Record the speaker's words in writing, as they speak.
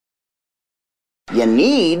You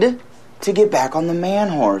need to get back on the man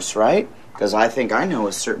horse, right? Because I think I know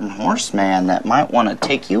a certain horseman that might want to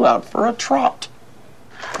take you out for a trot.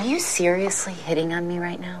 Are you seriously hitting on me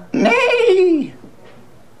right now? Nay!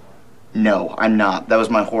 No, I'm not. That was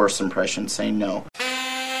my horse impression saying no.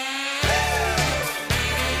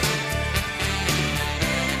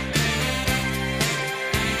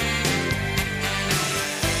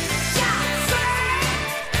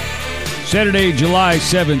 Saturday, July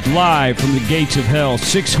 7th, live from the gates of hell,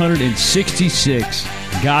 666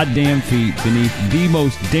 goddamn feet beneath the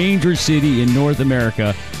most dangerous city in North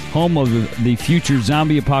America, home of the future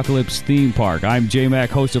zombie apocalypse theme park. I'm J-Mac,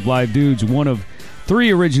 host of Live Dudes, one of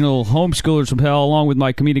 3 original homeschoolers from hell, along with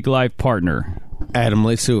my comedic live partner, Adam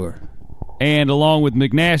LeSueur. And along with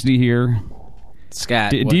McNasty here,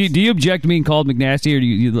 Scott. Do you object to being called McNasty, or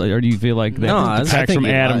do you feel like that detracts from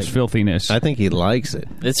Adam's filthiness? I think he likes it.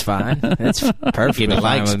 It's fine. It's perfectly He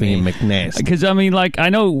likes being McNasty. Because I mean, like, I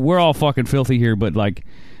know we're all fucking filthy here, but like,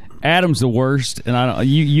 Adam's the worst, and I don't.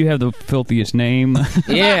 You have the filthiest name.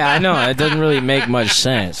 Yeah, I know. It doesn't really make much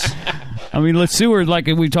sense. I mean, LeSueur, like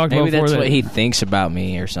we talked about before. Maybe that's what he thinks about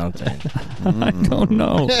me or something. I don't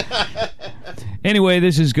know. Anyway,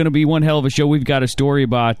 this is going to be one hell of a show. We've got a story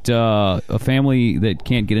about a family that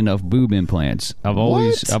can't get enough boob implants. I've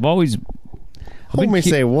always say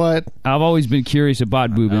what? I've always been curious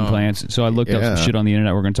about boob implants, so I looked up some shit on the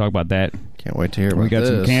internet. We're going to talk about that. Can't wait to hear about this. We got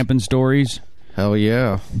some camping stories. Hell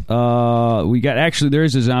yeah. There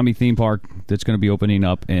is a zombie theme park that's going to be opening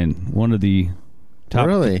up in one of the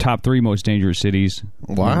top 3 most dangerous cities.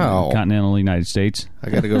 Wow. In the continental United States. I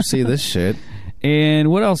got to go see this shit. And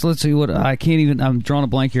what else? Let's see. I'm drawing a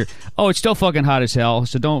blank here. Oh, it's still fucking hot as hell,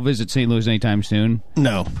 so don't visit St. Louis anytime soon.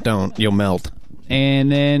 No, don't. You'll melt.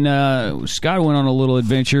 And then Scott went on a little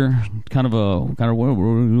adventure, kind of what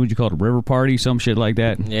would you call it, a river party, some shit like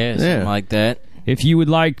that. Yeah, something like that. If you would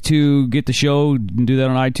like to get the show and do that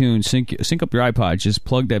on iTunes, sync up your iPod. Just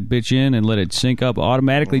plug that bitch in and let it sync up.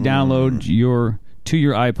 Automatically download to your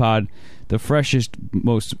iPod the freshest,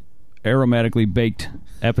 most aromatically baked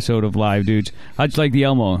episode of Live Dudes. How'd you like the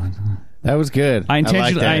Elmo? That was good. I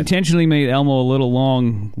intentionally made Elmo a little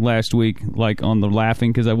long last week, like on the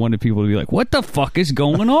laughing, because I wanted people to be like, "What the fuck is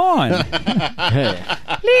going on?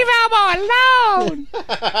 Leave Elmo alone,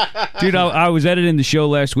 dude." I was editing the show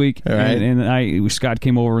last week, and Scott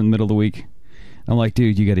came over in the middle of the week. I'm like,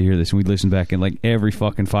 dude, you got to hear this. And we listened back, and like every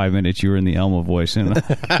fucking 5 minutes, you were in the Elmo voice, and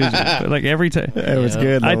like every time, it was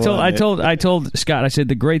good. I told Scott, I said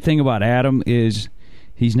the great thing about Adam is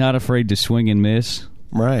he's not afraid to swing and miss.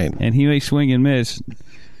 Right. And he may swing and miss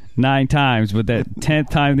 9 times, but that 10th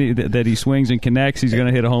time that he swings and connects, he's going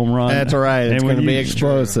to hit a home run. That's right. It's going to be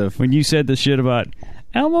explosive. When you said the shit about,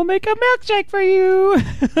 Elmo, make a milkshake for you.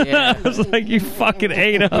 Yeah. I was like, you fucking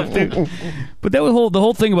ate up, dude. But that was the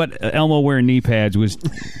whole thing about Elmo wearing knee pads was...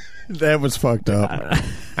 That was fucked up.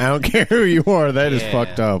 I don't care who you are. That is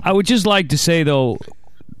fucked up. I would just like to say, though,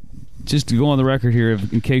 just to go on the record here,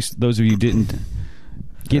 in case those of you didn't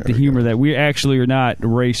get the humor, that we actually are not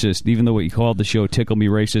racist, even though what you called the show Tickle Me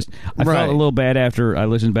Racist. I felt a little bad after I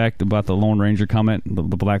listened back about the Lone Ranger comment, the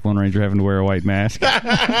black Lone Ranger having to wear a white mask. I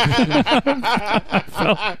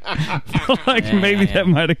felt like maybe that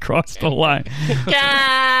might have crossed the line.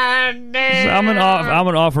 God damn. So I'm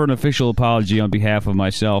gonna offer an official apology on behalf of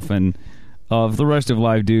myself and of the rest of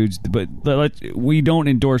Live Dudes, but we don't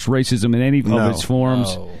endorse racism in any of its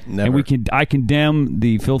forms. No, never. And I condemn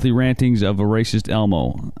the filthy rantings of a racist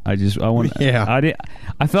Elmo. I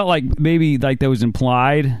felt like maybe like that was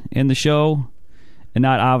implied in the show and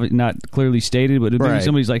not clearly stated, but maybe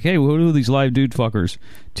somebody's like, "Hey, who are these Live Dude fuckers?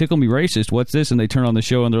 Tickle Me Racist. What's this?" And they turn on the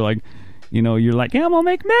show and they're like, you know, you're like, Elmo,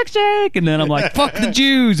 make milkshake, and then I'm like, fuck the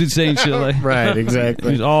Jews, and saying shit like right,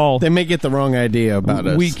 exactly. They may get the wrong idea about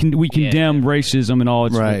us. We condemn racism in all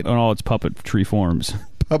its puppetry forms.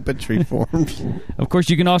 Puppetry forms. Of course,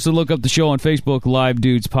 you can also look up the show on Facebook, Live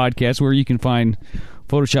Dudes Podcast, where you can find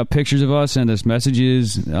Photoshop pictures of us, send us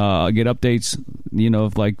messages, get updates. You know,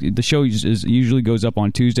 like the show usually goes up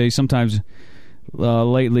on Tuesdays. Sometimes.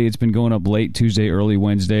 Lately, it's been going up late Tuesday, early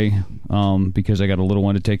Wednesday, because I got a little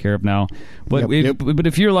one to take care of now. But but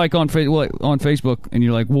if you're like on Facebook and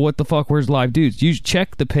you're like, well, what the fuck? Where's Live Dudes? You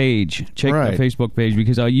check the page, the Facebook page,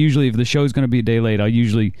 because I usually, if the show's going to be a day late, I'll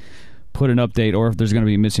usually put an update, or if there's going to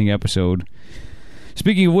be a missing episode.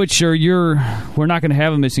 Speaking of which, sir, we're not going to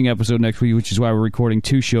have a missing episode next week, which is why we're recording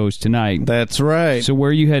 2 shows tonight. That's right. So where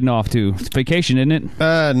are you heading off to? It's vacation, isn't it?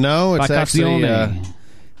 No, it's actually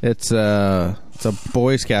it's a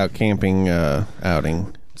Boy Scout camping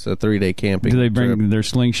outing. It's a 3-day camping. Do they bring trip. their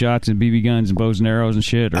slingshots and BB guns and bows and arrows and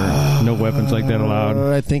shit, or no weapons like that allowed?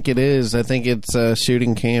 I think it is. I think it's a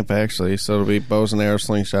shooting camp, actually. So it'll be bows and arrows,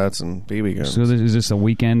 slingshots, and BB guns. So is this a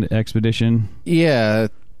weekend expedition? Yeah,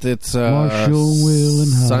 it's Marshall, Will, and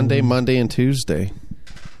Sunday, Monday, and Tuesday.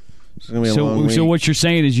 It's gonna be a long week. So what you're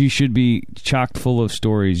saying is you should be chocked full of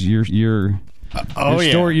stories. Your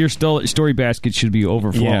story basket should be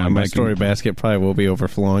overflowing. Yeah, my story basket probably will be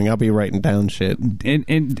overflowing. I'll be writing down shit.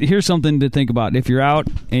 And here's something to think about. If you're out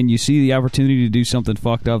and you see the opportunity to do something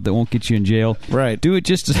fucked up that won't get you in jail, right? Do it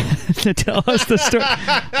just to tell us the story.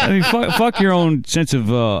 I mean, fuck your own sense of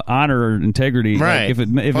honor or integrity. Right. Like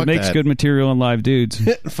if it makes good material on Live Dudes,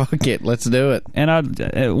 fuck it. Let's do it. And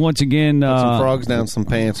I once again put some frogs down some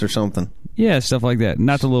pants or something. Yeah, stuff like that.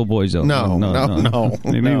 Not the little boys though. No.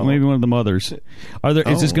 Maybe one of the mothers. Are there?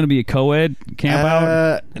 Is this going to be a co-ed camp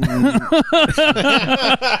out?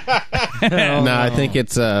 No, I think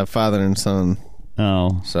it's father and son.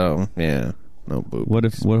 Oh, so yeah, no boob. What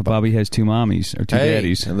if Bobby has two mommies or two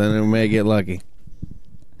daddies? And then we may get lucky.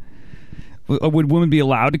 Would women be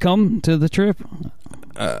allowed to come to the trip?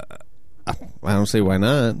 I don't see why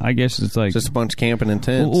not. I guess it's like just a bunch of camping in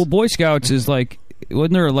tents. Well, Boy Scouts is like,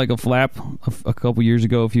 wasn't there like a flap a few years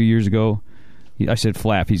ago? I said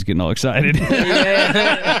flap. He's getting all excited.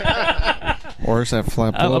 Or is that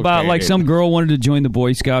flap about like some girl wanted to join the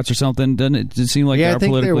Boy Scouts or something? Doesn't it seem like our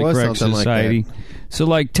politically correct society? Like so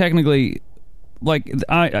like technically, like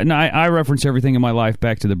I reference everything in my life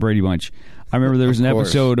back to the Brady Bunch. I remember there was an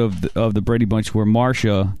episode of the Brady Bunch where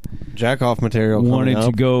Marsha, jack off material, wanted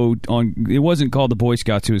to go on. It wasn't called the Boy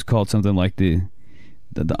Scouts. It was called something like the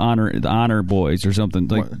honor boys or something,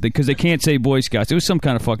 like because they can't say Boy Scouts. It was some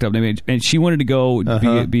kind of fucked up name, and she wanted to go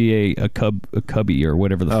be a cubby or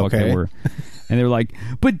whatever the fuck they were. And they were like,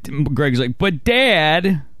 but Greg's like, but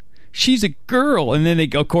Dad, she's a girl. And then they,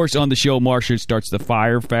 of course, on the show, Marsha starts the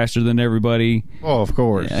fire faster than everybody. Oh, of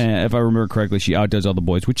course. If I remember correctly, she outdoes all the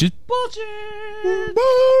boys, which is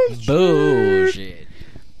bullshit.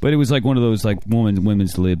 But it was like one of those like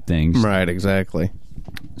women's lib things, right? Exactly.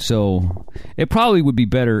 So it probably would be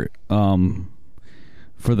better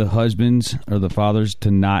for the husbands or the fathers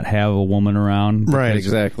to not have a woman around. Right,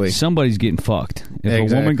 exactly. Somebody's getting fucked.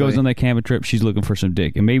 If a woman goes on that camping trip, she's looking for some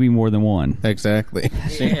dick, and maybe more than one. Exactly.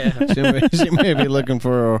 She may be looking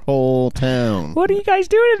for a whole town. What are you guys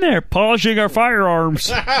doing in there? Polishing our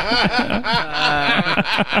firearms.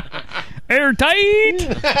 Airtight.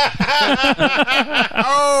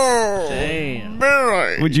 Oh, damn.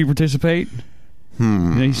 Billy. Would you participate?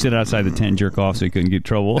 He stood outside the tent and jerk off so he couldn't get in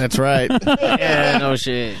trouble. That's right. Yeah, no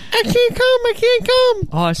shit. I can't come.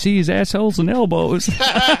 Oh, I see his assholes and elbows.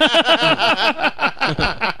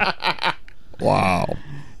 Wow.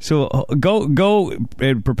 So go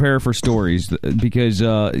and prepare for stories because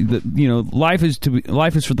life is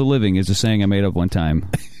for the living is a saying I made up one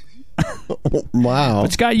time. Wow.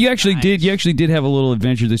 But Scott, you actually did have a little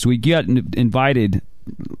adventure this week. You got invited.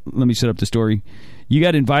 Let me set up the story. You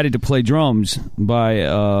got invited to play drums by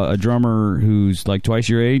a drummer who's like twice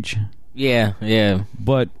your age. Yeah.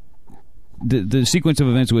 But the sequence of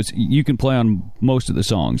events was you can play on most of the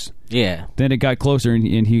songs. Yeah. Then it got closer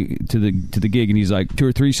and he to the gig and he's like 2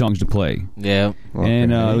 or 3 songs to play. Yeah.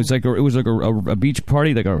 And it was like a beach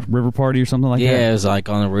party, like a river party or something like that. Yeah, it was like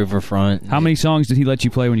on the riverfront. How many songs did he let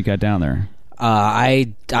you play when you got down there?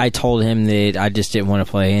 I told him that I just didn't want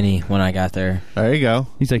to play any when I got there. There you go.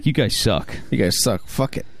 He's like, you guys suck. You guys suck.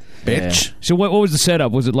 Fuck it, bitch. Yeah. So what was the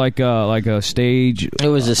setup? Was it like a stage? It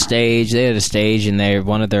was a stage. They had a stage, and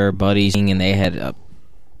one of their buddies, and they had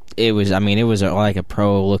it was like a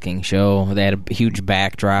pro looking show. They had a huge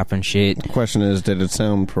backdrop and shit. The question is, did it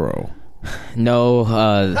sound pro? No,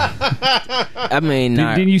 I mean,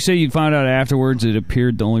 didn't you say you found out afterwards? It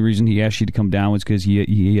appeared the only reason he asked you to come down was because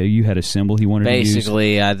you had a symbol he wanted to use.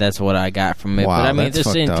 Basically, that's what I got from it. Wow, but I mean, at that's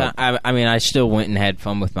the same fucked time, I still went and had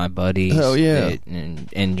fun with my buddies. Hell yeah,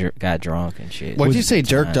 and got drunk and shit. What'd you say?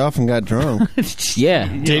 Jerked off and got drunk? Yeah.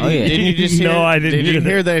 Didn't you just hear? No, I didn't. Did you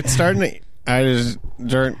hear that starting? I just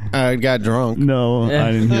got drunk. No,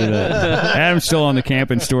 I didn't hear that. Adam's still on the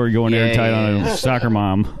camping story going airtight on a soccer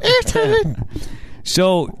mom.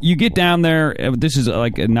 So you get down there. This is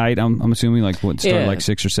like at night. I'm assuming like what started like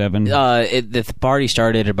 6 or 7. The party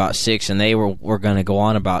started at about 6, and they were going to go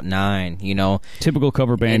on about 9. You know, typical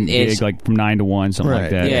cover band gig, like from 9 to 1, something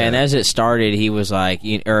like that. Yeah, and as it started, he was like,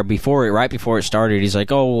 right before it started, he's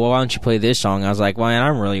like, "Oh, well, why don't you play this song?" I was like, "Well, I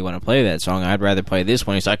don't really want to play that song. I'd rather play this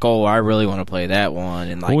one." He's like, "Oh, I really want to play that one."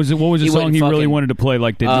 And like, what was the song he really wanted to play?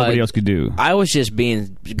 Like that nobody else could do. I was just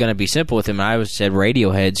going to be simple with him. I said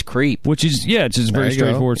Radiohead's "Creep," which is it's a very There you go.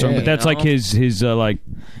 straightforward song, Yeah. but that's like his like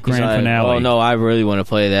He's grand like, finale. oh no, I really want to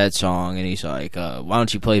play that song, and he's like, why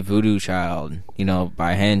don't you play Voodoo Child,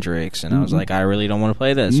 by Hendrix? And I was like, I really don't want to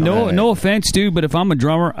play that song. No offense, dude, but if I'm a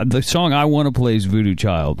drummer, the song I want to play is Voodoo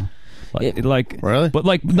Child. Really? But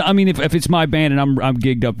I mean, if it's my band and I'm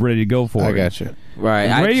gigged up, ready to go for it. I got you. Right.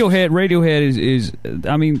 Radiohead is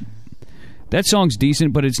I mean, that song's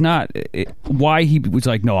decent, but it's not. Why he was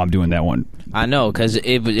like, no, I'm doing that one. I know, because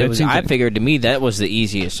it was. seems I like- figured to me that was the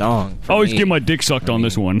easiest song. I always get my dick sucked on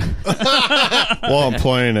this one. Well, I'm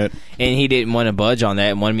playing it. And he didn't want to budge on that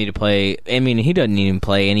and wanted me to play. I mean, he doesn't even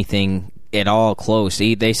play anything at all close.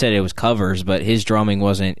 They said it was covers, but his drumming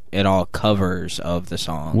wasn't at all covers of the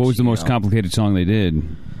songs. What was the most complicated song they did?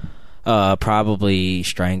 Probably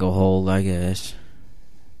Stranglehold, I guess.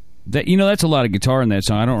 That's a lot of guitar in that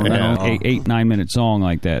song. I don't remember Yeah. 8-9 minute song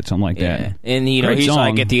like that, something like that. And Great he's song.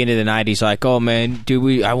 like at the end of the night, he's like, "Oh man,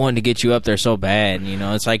 dude, I wanted to get you up there so bad."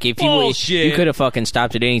 It's like if you could have fucking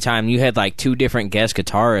stopped at any time. You had like 2 different guest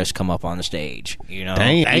guitarists come up on the stage.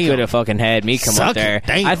 Damn. He could have fucking had me come Suck up there. it.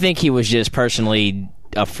 Damn. I think he was just personally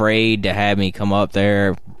afraid to have me come up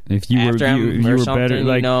there. If you After were, him you or were something,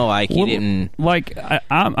 better, he didn't. Like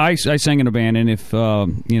I sang in a band, and if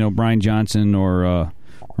Brian Johnson or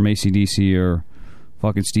from AC/DC or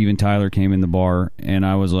fucking Steven Tyler came in the bar, and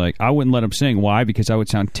I was like, I wouldn't let him sing. Why? Because I would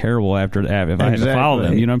sound terrible after that if I had to follow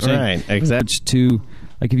them. You know what I'm saying? Right, exactly. It's too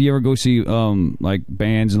like if you ever go see like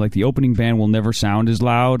bands, and like the opening band will never sound as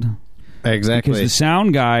loud. Exactly. Because the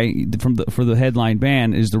sound guy for the headline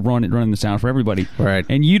band is the running the sound for everybody. Right.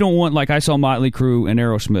 And you don't want, like I saw Motley Crue and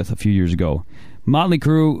Aerosmith a few years ago. Motley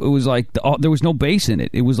Crue, it was like there was no bass in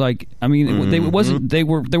it. It was like, I mean, it wasn't. They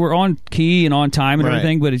were on key and on time and Right.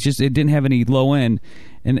 everything, but it didn't have any low end.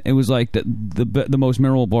 And it was like the most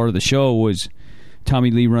memorable part of the show was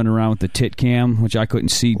Tommy Lee running around with the tit cam, which I couldn't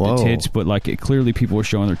see Whoa. the tits, but like clearly people were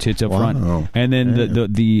showing their tits up Wow. front. And then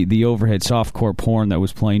the overhead softcore porn that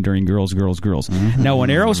was playing during Girls. Now when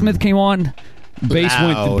Aerosmith came on,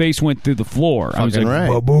 the bass went through the floor. I was like,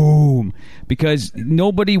 Fucking right. boom, because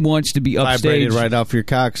nobody wants to be upstage. Vibrated right off your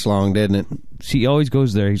cock long, didn't it? He always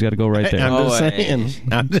goes there. He's got to go right there.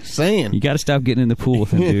 I'm just saying. You got to stop getting in the pool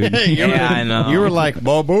with him, dude. Yeah, I know. You were like,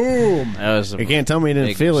 boom. That was You can't tell me you didn't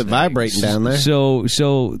big feel it mistake. vibrating down there. So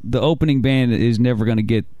the opening band is never going to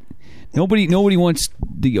get. Nobody wants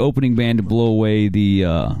the opening band to blow away the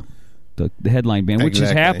headline band, which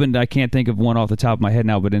has Exactly. happened. I can't think of one off the top of my head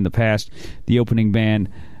now, but in the past, the opening band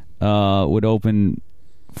would open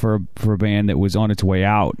for a band that was on its way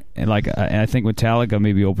out, and like I think Metallica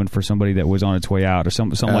maybe opened for somebody that was on its way out or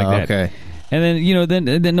something like that. Okay. And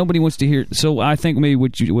then then nobody wants to hear. So I think maybe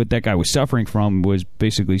what that guy was suffering from was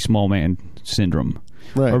basically small man syndrome.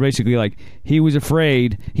 Right. Or basically, like, he was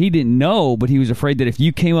afraid. He didn't know, but he was afraid that if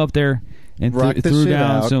you came up there and Rock the threw shit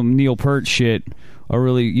down out. some Neil Peart shit or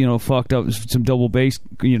really, fucked up some double bass,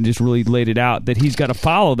 just really laid it out, that he's got to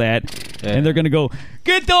follow that, and they're going to go,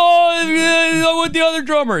 get with the other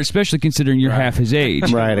drummer, especially considering you're half his age.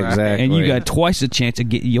 Right, exactly. And you got twice the chance of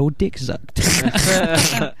getting your dick sucked.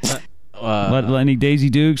 Lenny Daisy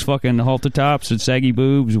Dukes, fucking halter tops and saggy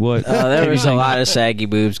boobs, what? There was a lot of saggy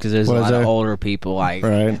boobs because there's a Was lot of there? older people. Like,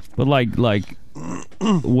 Right. But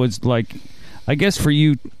was like, I guess for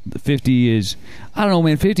you, 50 is, I don't know,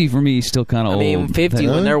 man. 50 for me is still kind of I old. mean, 50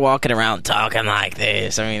 Huh? when they're walking around talking like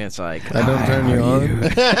this. I mean, it's like That don't turn you on.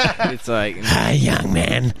 it's like Hi, young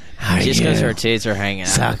man. How just because her tits are hanging out.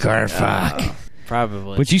 Suck or fuck.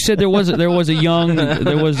 Probably. But you said there was a young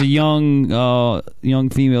young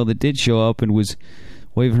female that did show up and was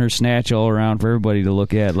waving her snatch all around for everybody to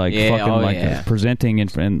look at, like presenting,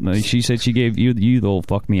 and she said she gave you the old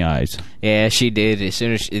fuck me eyes. Yeah, she did. As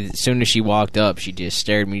soon as she walked up, she just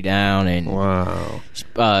stared me down and Wow.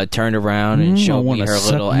 turned around and I showed me wanna her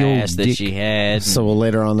suck little your ass that dick. she had. So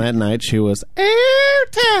later on that night, she was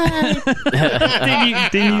airtight.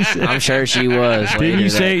 Didn't you say? I'm sure she was.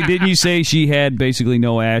 Didn't you say she had basically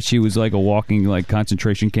no ass? She was like a walking like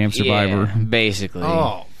concentration camp survivor, Yeah, basically.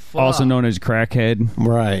 also known as crackhead.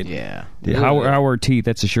 Right. Yeah. How are her teeth?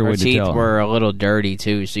 That's a sure Her way to teeth tell. were a little dirty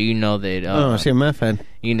too, so you know that. Oh, she a meth head.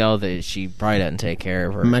 You know that she probably doesn't take care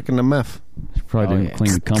of her. Making the meth. Probably didn't yeah.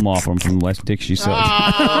 clean the cum off them from the last dick she sucked.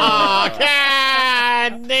 Oh,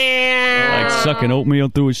 God damn. Like sucking oatmeal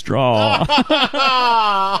through a straw.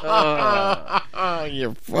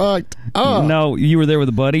 You're fucked. Oh. No, you were there with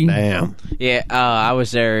a buddy. Damn. Yeah, I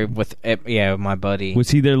was there with my buddy. Was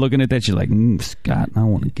he there looking at that? You're like, Scott, I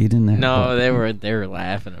want to get in there. No, they were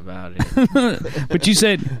laughing about it. But you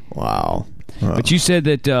said, Wow. but you said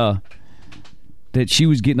that that she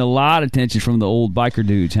was getting a lot of attention from the old biker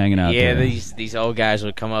dudes hanging out there. Yeah, these old guys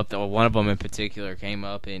would come up. One of them in particular came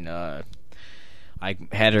up and I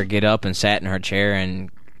had her get up and sat in her chair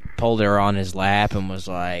and pulled her on his lap and was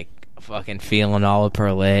like fucking feeling all of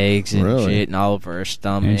her legs and shit and all of her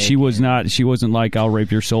stomach. And she wasn't like, I'll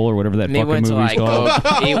rape your soul or whatever that fucking movie's called.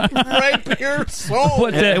 Rape your soul.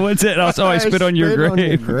 What's that? Also, I spit on your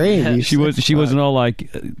grave. She wasn't all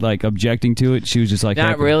like objecting to it. She was just like,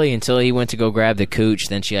 not really until he went to go grab the cooch.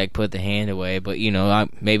 Then she like put the hand away. But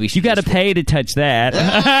maybe she you got to pay to touch that.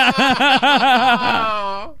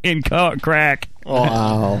 In crack.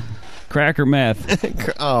 Wow. Crack or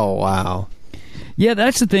meth. Oh wow. Yeah,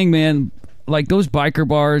 that's the thing, man. Like those biker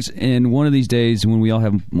bars, and one of these days when we all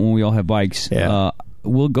have bikes,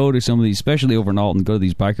 we'll go to some of these, especially over in Alton, go to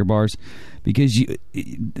these biker bars, because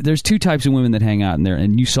there's two types of women that hang out in there,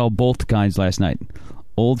 and you saw both kinds last night.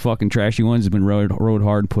 Old fucking trashy ones have been rode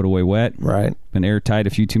hard and put away wet, right? Been airtight a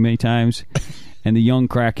few too many times. And the young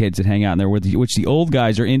crackheads that hang out in there, which the old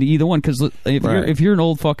guys are into either one. Because if you're an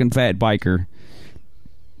old fucking fat biker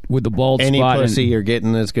with the bald any spot, pussy you're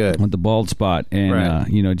getting is good with the bald spot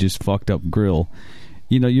and just fucked up grill,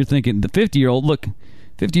 you're thinking the 50-year-old, look,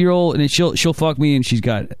 50-year-old, and she'll fuck me, and she's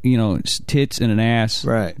got tits and an ass,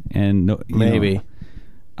 right? And maybe.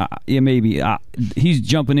 Maybe he's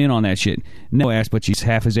jumping in on that shit. No ass, but she's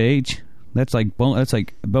half his age. That's like bonus,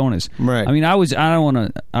 right? I mean,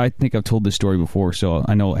 I think I've told this story before, so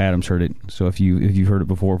I know Adam's heard it. So if you've heard it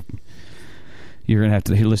before, you're gonna have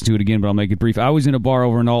to listen to it again. But I'll make it brief. I was in a bar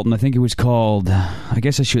over in Alton. I think it was called. I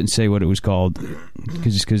guess I shouldn't say what it was called,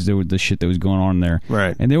 because there was the shit that was going on there.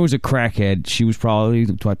 Right. And there was a crackhead. She was probably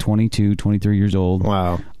about 22, 23 years old.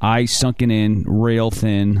 Wow. Eyes sunken in, rail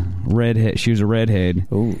thin, redhead. She was a redhead.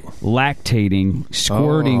 Ooh. Lactating,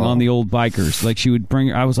 squirting on the old bikers. Like she would bring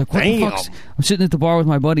her. I was like, what the fuck's... I'm sitting at the bar with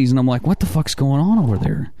my buddies, and I'm like, what the fuck's going on over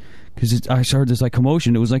there? Because I heard this like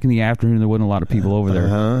commotion. It was like in the afternoon. There wasn't a lot of people over there.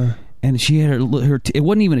 Uh-huh. And she had her it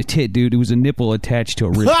wasn't even a tit, dude. It was a nipple attached to a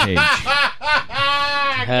rib cage.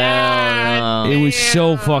 Hell no. It was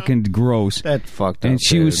so fucking gross. That fucked up. And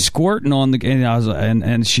she was squirting on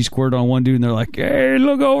and she squirted on one dude, and they're like, "Hey,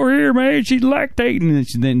 look over here, man! She's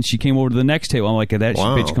lactating." And then she came over to the next table. I'm like, "If that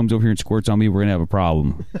bitch comes over here and squirts on me, we're gonna have a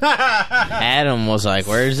problem." Adam was like,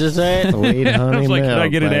 "Where's this at?" Sweet honey I was like, milk, "Can I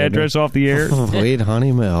get an address off the air?" Sweet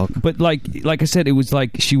honey milk. But like I said, it was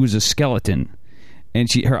like she was a skeleton. And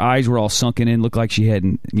her eyes were all sunken in, looked like she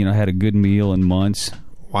hadn't, had a good meal in months.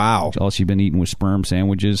 Wow. All she'd been eating was sperm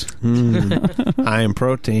sandwiches. I am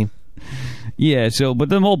protein. Yeah, but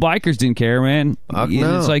them old bikers didn't care, man. No.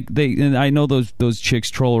 It's like and I know those chicks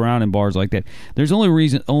troll around in bars like that. There's only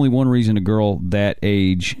one reason a girl that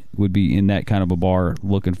age would be in that kind of a bar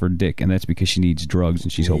looking for dick, and that's because she needs drugs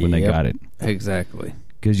and she's hoping they got it. Exactly.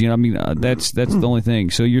 Because that's the only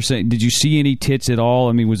thing. So you're saying, did you see any tits at all?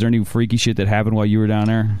 I mean, was there any freaky shit that happened while you were down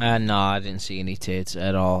there? No, I didn't see any tits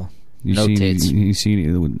at all. No tits. You see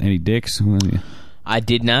any dicks? I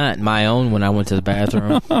did not. My own when I went to the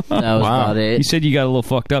bathroom. That was about it. You said you got a little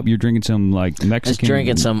fucked up. You're drinking some like Mexican. Just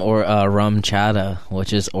drinking some rum chata,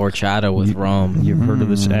 which is horchata with rum. You've heard of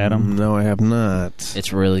this, Adam? No, I have not.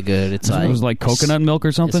 It's really good. It was like coconut milk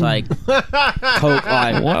or something. It's like Coke.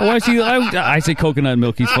 Why is he? I say coconut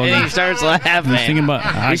milk. He's fucking. And he starts laughing.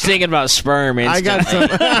 He's thinking about sperm. I got some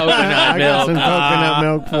coconut milk. Coconut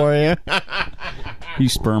milk for you. You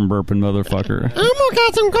sperm burping motherfucker. I'm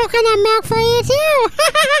got some coconut milk for you too.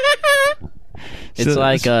 It's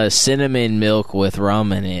like cinnamon milk with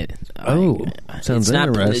rum in it. Sounds it's not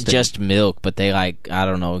interesting. just milk, but they I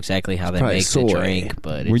don't know exactly how they make the drink.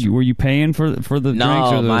 But were you paying for the drinks?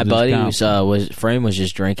 No, my buddy friend was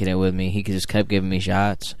just drinking it with me. He just kept giving me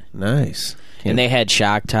shots. Nice. And they had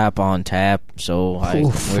Shock Top on tap, so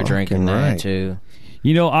we're drinking that too.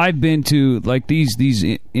 I've been to like these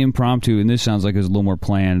impromptu, and this sounds like it was a little more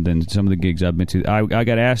planned than some of the gigs I've been to. I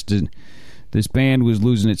got asked this band was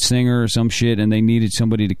losing its singer or some shit, and they needed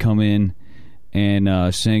somebody to come in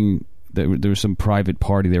and sing. There was some private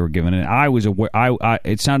party they were giving, and I was aware.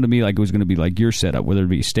 It sounded to me like it was going to be like your setup, where there'd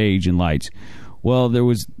be a stage and lights. Well,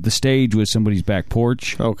 the stage was somebody's back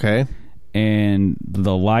porch. Okay. And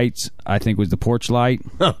the lights, I think, was the porch light.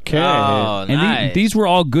 Okay. Oh, and nice. These were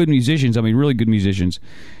all good musicians. I mean, really good musicians.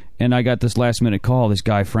 And I got this last-minute call. This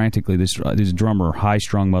guy frantically, this drummer,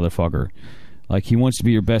 high-strung motherfucker. Like, he wants to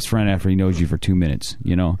be your best friend after he knows you for 2 minutes,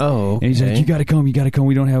 Oh, okay. And he's like, you got to come.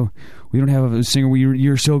 We don't have a singer.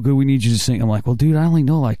 You're so good. We need you to sing. I'm like, well, dude, I only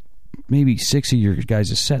know like maybe 6 of your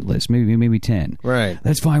guys' set list, maybe 10. Right.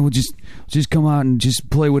 That's fine. We'll just come out and just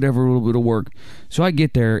play whatever it'll work. So I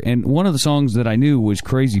get there, and one of the songs that I knew was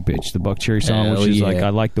Crazy Bitch, the Buck Cherry song, Hell which is yeah. like, I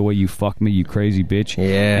like the way you fuck me, you crazy bitch.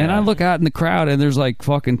 Yeah. And I look out in the crowd, and there's like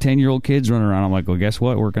fucking 10-year-old kids running around. I'm like, well, guess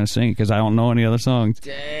what? We're going to sing it because I don't know any other songs.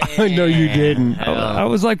 I know you didn't. I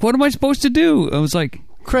was like, what am I supposed to do? I was like,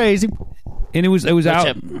 Crazy. and it was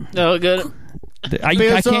out. Oh, good. I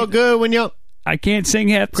Feels so can't, good when you're I can't sing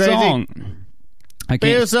half the Crazy. song. I can't.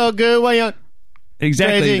 feels so good when you're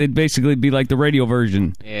Exactly. Crazy. It'd basically be like the radio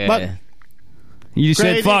version. Yeah. But- You just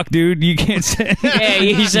Crazy. said fuck, dude. You can't say. Yeah,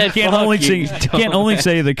 you said can't fuck, only you sing. Can't only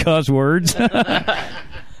say the cuss words. Fuck,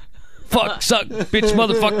 suck, bitch,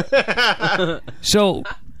 motherfucker. So,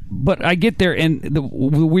 but I get there, and the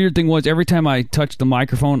weird thing was, every time I touched the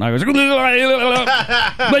microphone, I was Got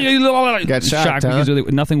shocked, huh?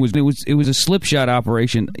 because nothing was. It was a slip shot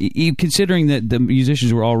operation. Considering that the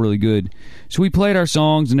musicians were all really good, so we played our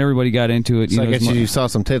songs, and everybody got into it. So I know, guess you saw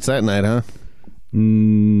some tits that night, huh?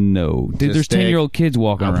 No, dude, there's Just 10-year-old kids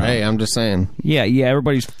walking around. Hey, I'm just saying. Yeah,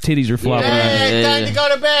 everybody's titties are flopping around. Hey, time to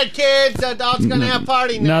go to bed, kids. The dog's gonna have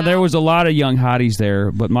party now. Now, there was a lot of young hotties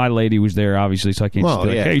there, but my lady was there, obviously, so I can't Well, just be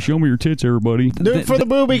like, yeah. hey, show me your tits, everybody. Do it for the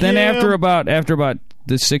booby Then cam. after about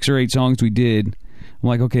the 6 or 8 songs we did, I'm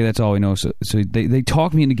like, okay, that's all we know. So they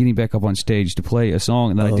talked me into getting back up on stage to play a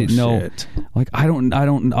song that I didn't know. shit. Like, I don't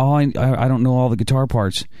know all the guitar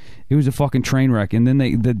parts. It was a fucking train wreck. And then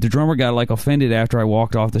the drummer got like offended after I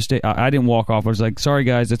walked off the stage. I didn't walk off. I was like, sorry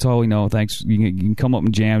guys, that's all we know. Thanks. You can come up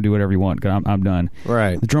and jam, do whatever you want. I'm done.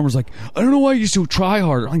 Right. The drummer's like, I don't know why you still try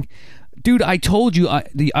harder. I'm like, dude, I told you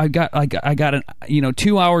I got an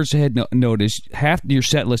 2 hours ahead notice. Half your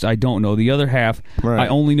set list I don't know. The other half Right. I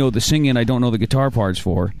only know the singing. I don't know the guitar parts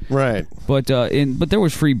for. Right. But there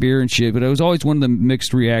was free beer and shit. But it was always one of the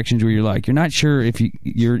mixed reactions where you're like, you're not sure if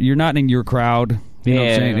you're not in your crowd. You know what I'm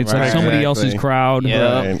Yeah, saying? It's right. like somebody Exactly. else's crowd.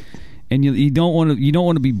 Yeah. Right. And you don't want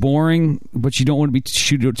to be boring, but you don't want to be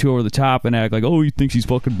shoot too over the top and act like, oh, he thinks he's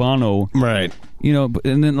fucking Bono. Right.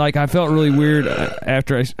 And then like I felt really weird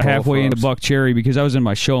after I halfway into Buck Cherry because I was in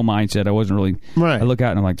my show mindset. I wasn't really. Right. I look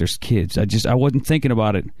out and I'm like, there's kids. I wasn't thinking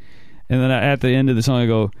about it. And then at the end of the song, I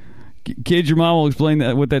go, kids, your mom will explain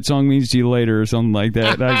what that song means to you later or something like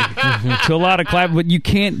that. To a lot of clap, but you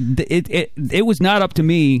can't. It was not up to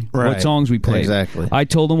me Right. what songs we played. Exactly. I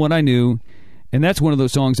told them what I knew, and that's one of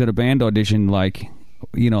those songs at a band audition. Like,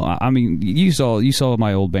 I mean, you saw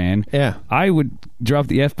my old band. Yeah. I would drop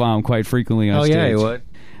the F-bomb quite frequently on stage. Oh yeah, you would.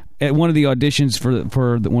 At one of the auditions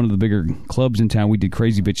for one of the bigger clubs in town, we did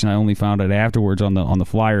Crazy Bitch, and I only found out afterwards on the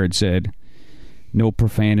flyer it said no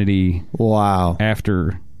profanity Wow.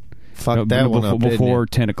 after. Fuck that one up, before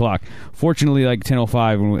 10 o'clock. Fortunately, like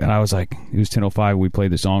 10:05, and I was like, it was 10:05. We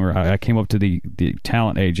played the song. Or I came up to the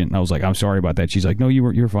talent agent, and I was like, I'm sorry about that. She's like, no,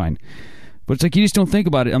 you're fine. But it's like you just don't think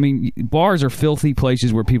about it. I mean, bars are filthy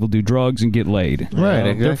places where people do drugs and get laid. Right.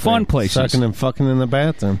 Exactly. They're fun places. Sucking and fucking in the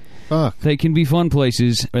bathroom. Fuck. They can be fun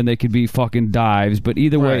places, and they could be fucking dives. But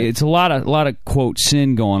either way, Right. it's a lot of quote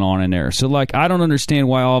sin going on in there. So like, I don't understand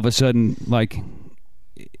why all of a sudden, like,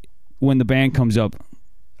 when the band comes up,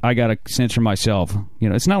 I gotta censor myself.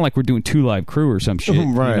 It's not like we're doing 2 Live Crew or some shit.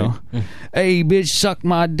 Right. Hey, bitch, suck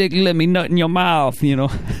my dick, let me nut in your mouth. Nice.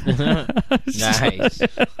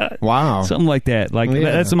 Wow. Something like that. Like Yeah.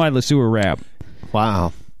 that's my LeSueur rap.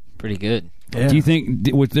 Wow. Pretty good. Yeah. Do you think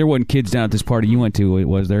there wasn't kids down at this party you went to?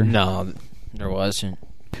 Was there? No, there wasn't.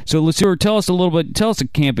 So LeSueur, tell us a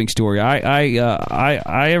camping story.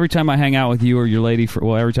 I every time I hang out with you or your lady,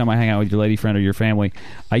 every time I hang out with your lady friend or your family,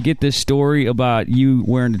 I get this story about you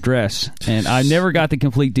wearing a dress, and I never got the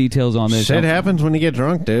complete details on this. Shit happens when you get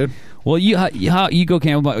drunk, dude. Well, you go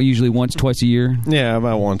camping about usually once, twice a year. Yeah,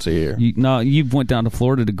 about once a year. You went down to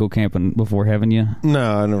Florida to go camping before, haven't you?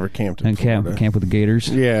 No, I never camped in And camp with the Gators.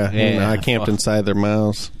 Yeah, Yeah. I camped inside their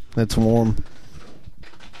mouths. That's warm.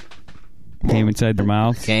 Came inside their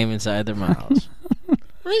mouth. Came inside their mouths.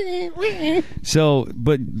 So,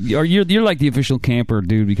 but you're like the official camper,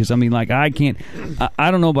 dude. Because I mean, like, I can't. I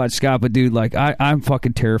don't know about Scott, but dude, like, I'm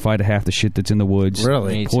fucking terrified of half the shit that's in the woods.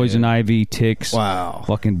 Really? Me Poison too. ivy, ticks. Wow.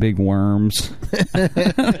 Fucking big worms.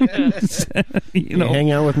 You hang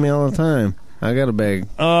out with me all the time. I got a bag.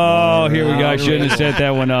 Oh, here we go. I shouldn't have set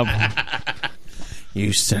that one up.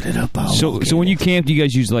 You set it up. So when you camp, do you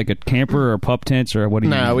guys use like a camper or pup tents or what do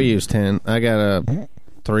you? Nah, we use tent. I got a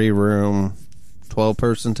 3-room,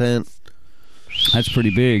 12-person tent. That's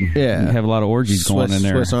pretty big. Yeah. You have a lot of orgies going in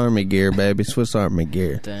there. Swiss Army gear, baby. Swiss Army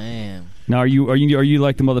gear. Damn. Now, are you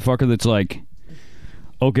like the motherfucker that's like,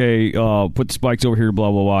 okay, put the spikes over here, blah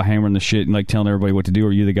blah blah, hammering the shit and like telling everybody what to do? Or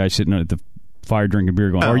are you the guy sitting at the fire drinking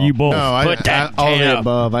beer going? Or are you both? No, Put that all the down.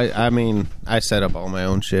 above. I mean, I set up all my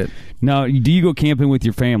own shit. Now, do you go camping with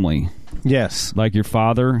your family? Yes. Like your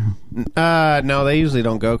father? No, they usually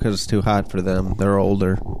don't go because it's too hot for them. They're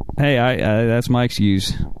older. Hey, that's my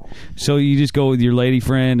excuse. So you just go with your lady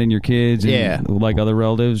friend and your kids, and Yeah. like other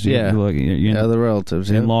relatives, Yeah. like Yeah, the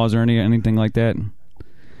relatives. Yeah. in-laws or anything like that.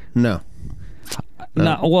 No.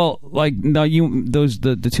 No, well, like no,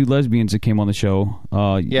 the two lesbians that came on the show.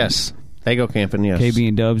 Yes. They go camping, yes. KB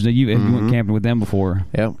and Dubs. You went camping with them before.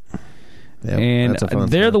 Yep. And that's a fun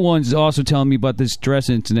they're time. the ones also telling me about this dress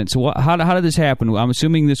incident. So how did this happen? I'm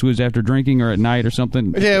assuming this was after drinking or at night or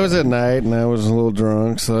something. Yeah, it was at night, and I was a little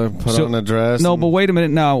drunk, so I put on a dress. No, and- but wait a minute.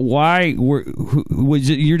 Now, why was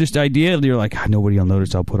it your just idea? You're like, nobody will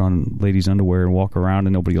notice. I'll put on ladies' underwear and walk around,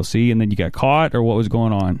 and nobody will see. And then you got caught, or what was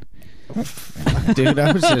going on? Dude,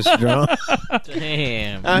 I was just drunk.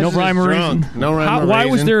 Damn. I was No just rhyme or drunk. reason. No rhyme or Why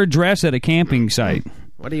was reason. there a dress at a camping site?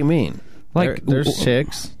 What do you mean? Like, there's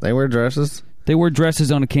chicks. They wear dresses. They wear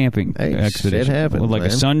dresses on a camping Hey, expedition. shit happens, Like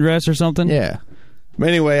man. a sundress or something? Yeah. But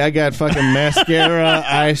anyway, I got fucking mascara,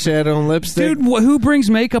 eyeshadow, and lipstick. Dude, who brings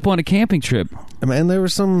makeup on a camping trip? Man, there were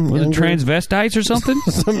some Was it younger, transvestites or something?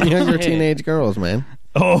 some younger teenage girls, man.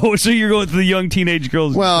 Oh, so you're going to the young teenage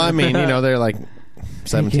girls. Well, I mean, they're like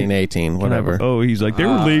 17, 18, whatever. Oh, he's like, they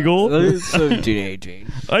were legal. 17,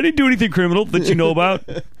 18. I didn't do anything criminal that you know about.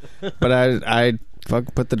 But I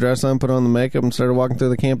fuck put the dress on, put on the makeup, and started walking through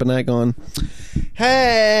the camp at night going,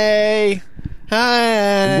 hey,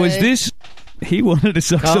 hi. Was this... He wanted to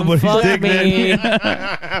suck somebody's fuck dick me.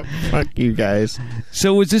 then. Fuck you guys.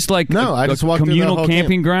 So was this like No, I just a walked through the communal whole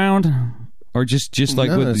camping ground? Or just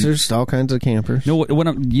like... No, with, there's all kinds of campers. no,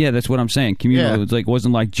 that's what I'm saying. Communal. Yeah. It was like,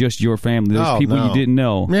 wasn't like just your family. There's Oh, people no. you didn't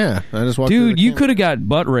know. Yeah, I just walked through Dude, the you camp. could have got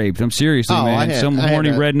butt raped. I'm seriously, Oh, man. Some I had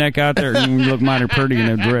horny that. redneck out there and look minor pretty in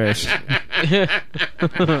a dress.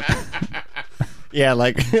 Yeah,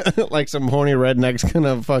 like like some horny redneck's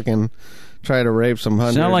gonna fucking try to rape some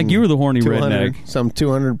 100. Sound like you were the horny redneck. Some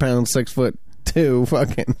 200-pound, 6'2"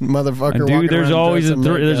 fucking motherfucker. And walking dude, there's around always dressed in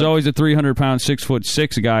there's makeup. always a 300-pound,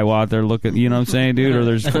 6'6" guy out there looking. You know what I'm saying, dude? Or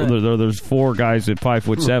there's four guys at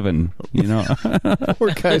 5'7". You know. Four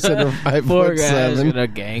guys that are 5'7". Poor guy's gonna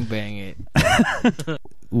gangbang it.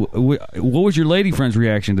 What was your lady friend's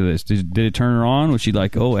reaction to this? Did it turn her on? Was she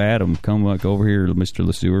like, "Oh, Adam, come like over here, Mr.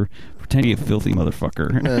 Lesueur, pretend you're a filthy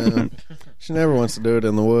motherfucker"? She never wants to do it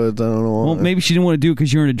in the woods. I don't know why. Well, maybe she didn't want to do it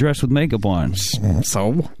because you're in a dress with makeup on.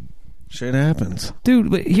 So shit happens. Dude,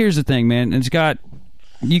 but here's the thing, man. And Scott,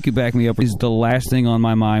 you could back me up. Is the last thing on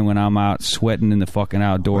my mind when I'm out sweating in the fucking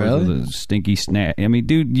outdoors Really? with a stinky snap. I mean,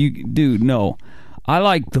 dude, no. I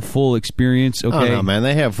like the full experience. Okay, Oh no, man,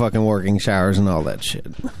 they have fucking working showers and all that shit.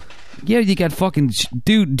 yeah, you got fucking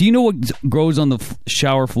dude. Do you know what grows on the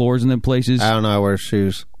shower floors in them places? I don't know. I wear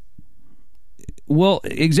shoes. Well,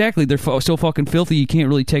 exactly. They're so fucking filthy. You can't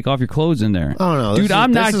really take off your clothes in there. Oh no, dude,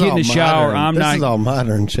 I'm not getting a shower. This is all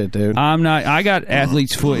modern shit, dude. I'm not. I got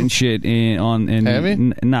athlete's foot and shit Have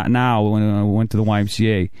you? Not now when I went to the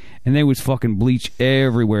YMCA, and they was fucking bleach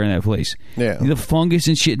everywhere in that place. Yeah. The fungus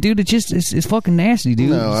and shit, dude. It's fucking nasty, dude.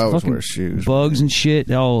 No, It's I always fucking wear shoes, bugs and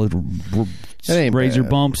shit. All ain't razor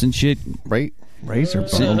bad. bumps and shit. Razor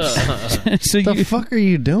bumps. So the you. fuck are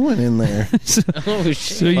you doing in there? Oh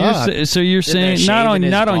shit! So you're saying Isn't that shaving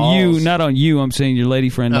his not balls? on you. I'm saying your lady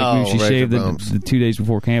friend, like Oh, she razor shaved bumps. the 2 days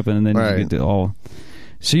before camping, and then Right. you get to all.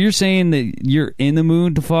 So you're saying that you're in the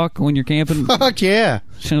mood to fuck when you're camping? Fuck yeah.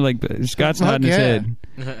 Like Scott's Fuck nodding his yeah. head.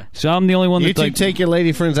 So I'm the only one You that two like. take your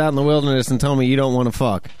lady friends out in the wilderness and tell me you don't want to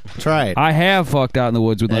fuck. Try it. I have fucked out in the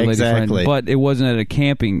woods with my lady Exactly. friend, but it wasn't at a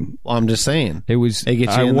camping. Well, I'm just saying. It was. They get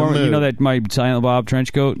you I in the wore, mood. You know that my Silent Bob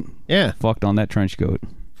trench coat. Yeah. Fucked on that trench coat.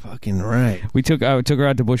 Fucking right. I took her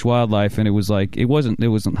out to Bush Wildlife, and it was like it wasn't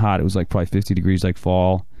hot. It was like probably 50 degrees, like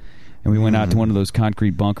fall. And we went out to one of those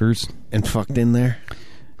concrete bunkers. And fucked in there?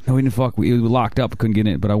 No, we didn't fuck. It was locked up. I couldn't get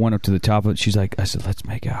in. But I went up to the top of it. I said, let's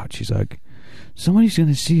make out. She's like, somebody's going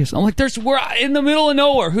to see us. I'm like, we're in the middle of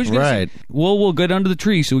nowhere. Who's going Right. to see? Well, we'll get under the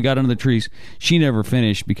trees. So we got under the trees. She never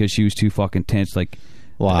finished because she was too fucking tense. Like,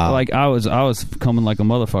 Wow. Like I was coming like a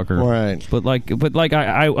motherfucker. Right. But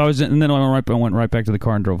I was, and then I went right back to the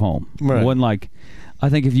car and drove home. Right. It wasn't like, I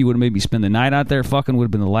think if you would have made me spend the night out there, fucking would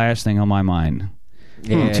have been the last thing on my mind.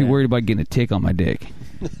 I'm too worried about getting a tick on my dick.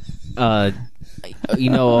 Over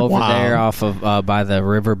Wow. there off of by the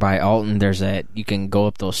river by Alton, there's that you can go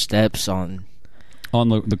up those steps on. On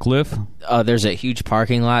the cliff? There's a huge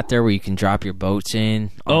parking lot there where you can drop your boats in.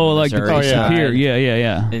 on Oh, like Missouri the side. pier.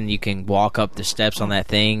 Yeah. And you can walk up the steps on that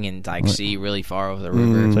thing and like see really far over the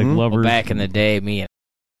river. It's like lovers. Well, back in the day, me and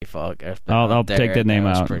fuck. I'll take that name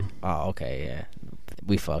out. Oh, okay, yeah.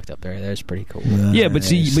 We fucked up there. That was pretty cool. Yeah, but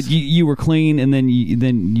see, but you were clean, and then you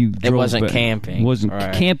It drove wasn't back. camping. It wasn't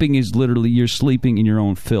Right. Camping is literally you're sleeping in your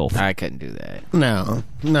own filth. I couldn't do that.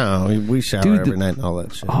 No, we shower Dude, every night and all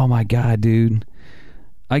that shit. Oh my god, dude!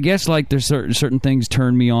 I guess like there's certain things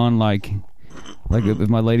turn me on, like if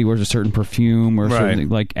my lady wears a certain perfume or something.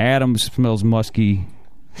 Like Adam smells musky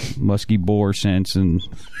boar scents and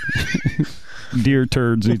deer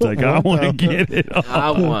turds. He's like, I want to get it on.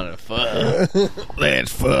 I want to fuck.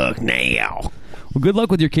 Let's fuck now. Well, good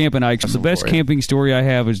luck with your camping, Ike. The best camping story I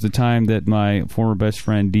have is the time that my former best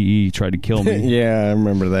friend D.E. tried to kill me. Yeah, I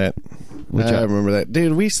remember that. I remember that.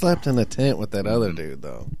 Dude, we slept in a tent with that other dude,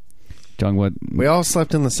 though. Talking about, We all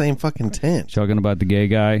slept in the same fucking tent. talking about the gay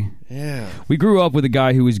guy. Yeah. We grew up with a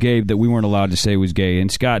guy who was gay that we weren't allowed to say was gay,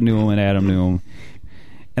 and Scott knew him and Adam knew him.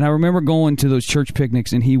 And I remember going to those church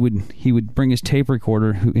picnics, and he would bring his tape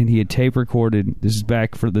recorder, and he had tape recorded. This is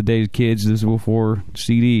back for the days of kids. This is before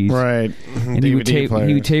CDs, Right. And he would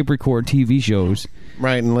tape record TV shows.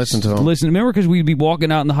 Right, and listen to them. Listen, remember, because we'd be walking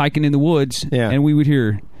out and hiking in the woods, Yeah. and we would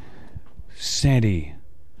hear, Sandy,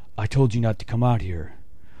 I told you not to come out here.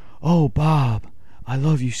 Oh, Bob, I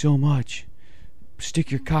love you so much.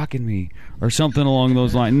 Stick your cock in me, or something along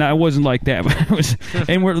those lines. No, it wasn't like that. But it was,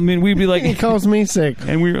 and we'd be like, He calls me sick.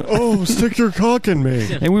 and we were, Oh, stick your cock in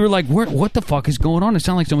me. and we were like, what the fuck is going on? It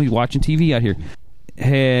sounded like somebody's watching TV out here.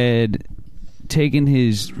 Had taken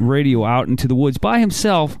his radio out into the woods by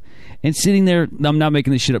himself and sitting there. I'm not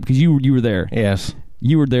making this shit up because you were there. Yes.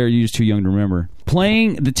 You were there. You're just too young to remember.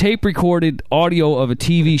 Playing the tape recorded audio of a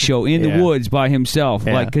TV show in the woods by himself,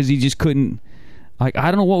 Yeah. like because he just couldn't. Like,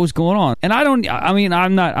 I don't know what was going on, and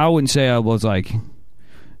I wouldn't say I was like,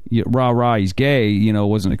 rah, he's gay. You know,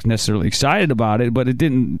 wasn't necessarily excited about it, but it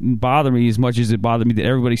didn't bother me as much as it bothered me that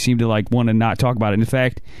everybody seemed to like want to not talk about it. In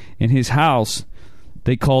fact, in his house,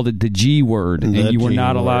 they called it the G word, and you were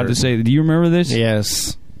not allowed to say. Do you remember this?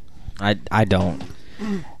 Yes. I don't.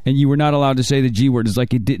 And you were not allowed to say the G word. It's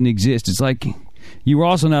like it didn't exist. It's like you were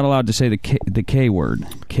also not allowed to say the K word,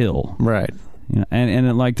 kill. Right. You know,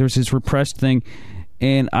 and like there's this repressed thing,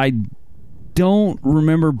 and I don't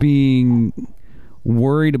remember being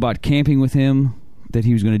worried about camping with him that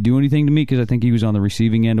he was going to do anything to me because I think he was on the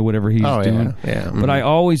receiving end of whatever he was doing. Yeah. But I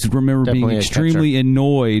always remember Definitely being a extremely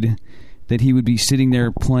annoyed that he would be sitting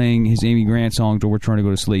there playing his Amy Grant songs while we're trying to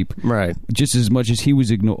go to sleep. Right. Just as much as he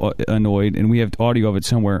was annoyed, and we have audio of it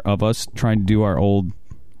somewhere of us trying to do our old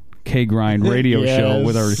K-Grind radio show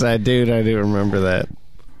with our... I do remember that.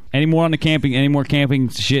 Any more on the camping? Any more camping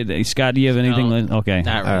shit? Scott, do you have anything? No, Okay.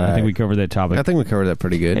 not I really. think we covered that topic. I think we covered that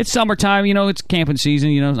pretty good. It's summertime, you know, it's camping season,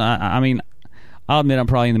 you know. I mean, I'll admit I'm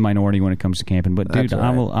probably in the minority when it comes to camping, but dude, That's all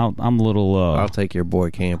right. I'm a little... I'll take your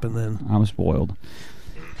boy camping then. I'm spoiled.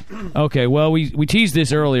 Okay, well, we teased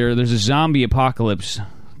this earlier. There's a zombie apocalypse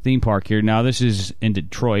theme park here. Now, this is in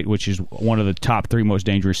Detroit, which is one of the top 3 most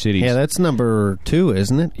dangerous cities. Yeah, that's number 2,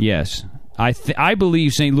 isn't it? Yes. I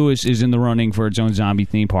believe St. Louis is in the running for its own zombie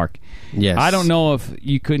theme park. Yes. I don't know if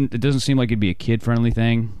you couldn't... It doesn't seem like it'd be a kid-friendly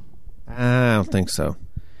thing. I don't think so.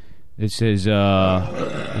 It says,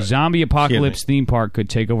 zombie apocalypse theme park could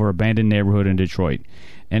take over abandoned neighborhood in Detroit.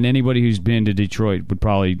 And anybody who's been to Detroit would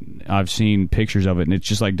probably... I've seen pictures of it, and it's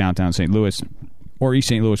just like downtown St. Louis or East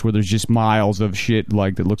St. Louis, where there's just miles of shit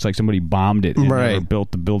like that looks like somebody bombed it and Right. never built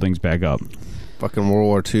the buildings back up. Fucking World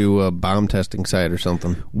War II bomb testing site or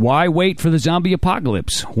something. Why wait for the zombie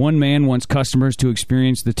apocalypse? One man wants customers to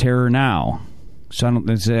experience the terror now. So I don't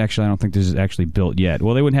think this is actually built yet.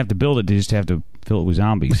 Well, they wouldn't have to build it; they just have to fill it with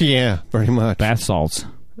zombies. Yeah, pretty much. Bath salts.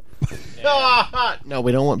 No,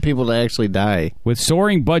 we don't want people to actually die. With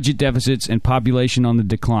soaring budget deficits and population on the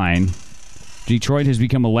decline, Detroit has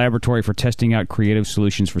become a laboratory for testing out creative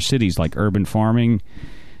solutions for cities like urban farming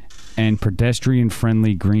and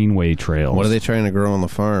pedestrian-friendly greenway trails. What are they trying to grow on the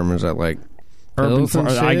farm? Is that like pills and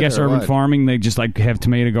I shit, guess or urban what? farming, they just like have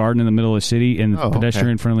tomato garden in the middle of the city, and Oh, okay.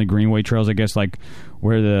 pedestrian-friendly greenway trails, I guess, like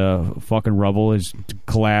where the fucking rubble is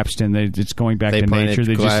collapsed and it's going back They to planted nature.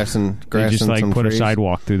 They grass just and like some put trees. a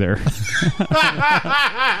sidewalk through there.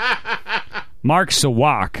 Mark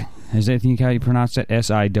Sawak, is that how you pronounce that?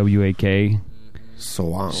 S-I-W-A-K.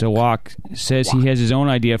 Sawak says he has his own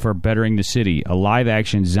idea for bettering the city, a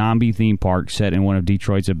live-action zombie theme park set in one of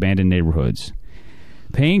Detroit's abandoned neighborhoods.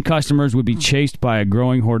 Paying customers would be chased by a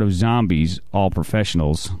growing horde of zombies, all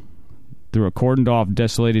professionals. through a cordoned-off,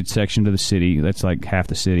 desolated section of the city. That's like half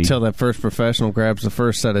the city. Until that first professional grabs the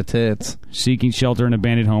first set of tits. Seeking shelter in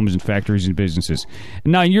abandoned homes and factories and businesses.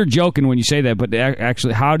 Now, you're joking when you say that, but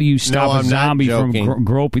actually, how do you stop a zombie from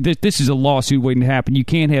groping? This is a lawsuit waiting to happen. You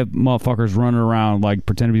can't have motherfuckers running around like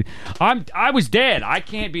pretending to be... I was dead. I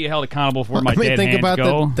can't be held accountable for where my dead hands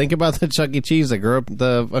go. Think about the Chuck E. Cheese that grew up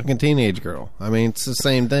the fucking teenage girl. I mean, it's the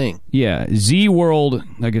same thing. Yeah. Z-World,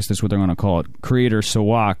 I guess that's what they're going to call it, creator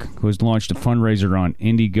Sawak, who has launched a fundraiser on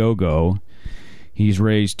Indiegogo. He's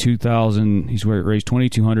raised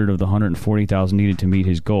 $2,200 of the $140,000 needed to meet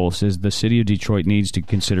his goal. Says the city of Detroit needs to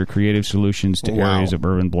consider creative solutions to areas of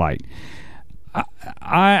urban blight.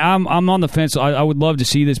 I'm on the fence. I would love to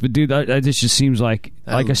see this, but dude, this just seems like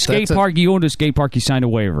a skate park. You go into a skate park, you sign a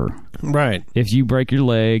waiver. Right. If you break your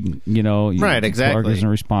leg, right, exactly. The park isn't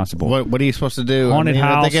responsible. What are you supposed to do? Haunted house.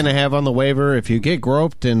 What are they going to have on the waiver if you get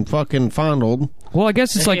groped and fucking fondled? Well, I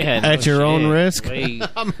guess it's like at your own risk. I mean,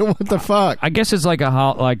 what the fuck? I guess it's like one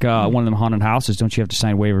of them haunted houses. Don't you have to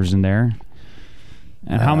sign waivers in there?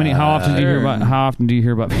 And how often do you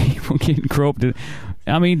hear about people getting groped?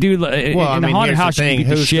 I mean, dude, in a haunted house, you could get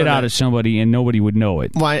the shit out of somebody and nobody would know it.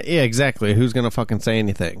 Why? Yeah, exactly. Who's going to fucking say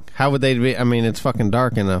anything? How would they be? I mean, it's fucking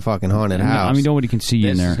dark in a fucking haunted house. I mean, nobody can see you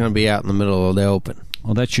in there. It's going to be out in the middle of the open.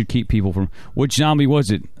 Well, that should keep people from... Which zombie was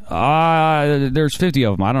it? There's 50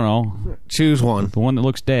 of them. I don't know. Choose one. The one that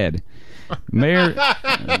looks dead.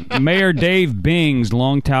 Mayor Dave Bing's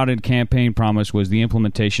long-touted campaign promise was the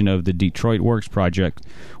implementation of the Detroit Works project,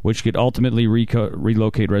 which could ultimately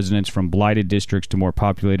relocate residents from blighted districts to more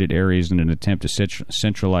populated areas in an attempt to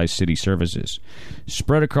centralize city services.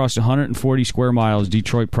 Spread across 140 square miles,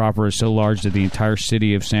 Detroit proper is so large that the entire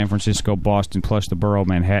city of San Francisco, Boston, plus the borough of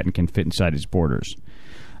Manhattan can fit inside its borders.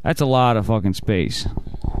 That's a lot of fucking space.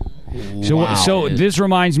 Wow. So this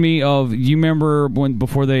reminds me of, you remember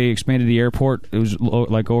before they expanded the airport, it was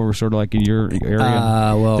like over sort of like in your area.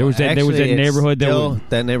 Well, there was that neighborhood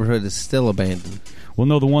that neighborhood is still abandoned. Well,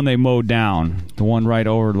 no, the one they mowed down, the one right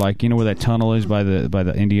over, like, where that tunnel is by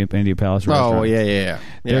the India Palace restaurant. Oh yeah.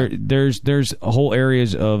 There's whole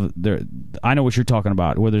areas of there. I know what you're talking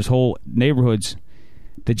about, where there's whole neighborhoods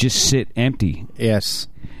that just sit empty. Yes.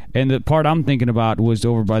 And the part I'm thinking about was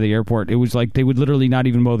over by the airport. It was like they would literally not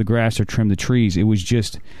even mow the grass or trim the trees. It was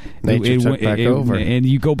just... Nature took back over. And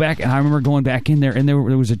you go back, and I remember going back in there, and there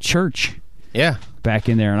was a church. Yeah. Back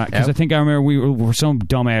in there. Because I think I remember we were, for some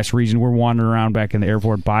dumbass reason, we're wandering around back in the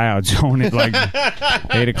airport buyout zone at like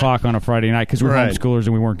 8 o'clock on a Friday night because we're homeschoolers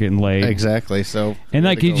and we weren't getting laid. Exactly. So... And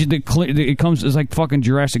like it comes, it's like fucking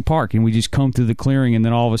Jurassic Park, and we just come through the clearing, and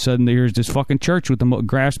then all of a sudden there's this fucking church with the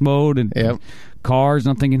grass mowed and... cars,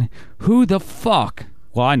 and I'm thinking, who the fuck?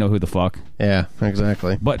 Well, I know who the fuck. Yeah,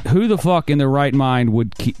 exactly. But who the fuck in their right mind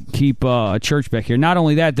would keep a church back here? Not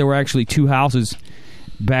only that, there were actually two houses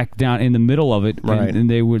back down in the middle of it, and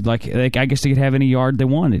they would I guess they could have any yard they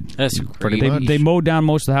wanted. That's pretty much. They mowed down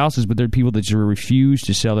most of the houses, but there are people that just refuse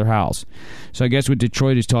to sell their house. So I guess what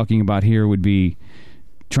Detroit is talking about here would be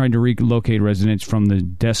trying to relocate residents from the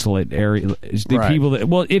desolate area. The people that,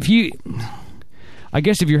 well, if you... I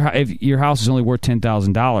guess if your house is only worth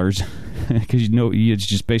 $10,000, because it's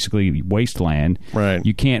just basically wasteland, right?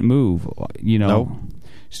 You can't move, Nope.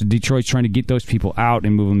 So Detroit's trying to get those people out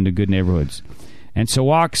and move them to good neighborhoods. And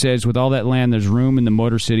Sawak says, with all that land, there's room in the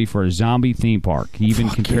Motor City for a zombie theme park. He even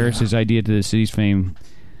compares his idea to the city's famed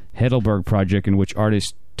Heidelberg project, in which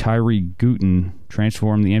artist Tyree Gooten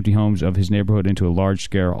transformed the empty homes of his neighborhood into a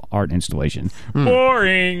large-scale art installation.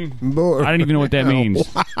 Boring. I don't even know what that means.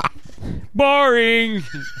 Boring.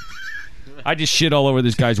 I just shit all over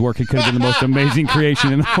this guy's work. It could have been the most amazing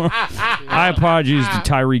creation in the world. I apologize to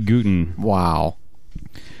Tyree Gooten. Wow.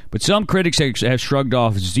 But some critics have shrugged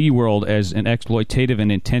off Z-World as an exploitative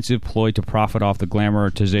and intensive ploy to profit off the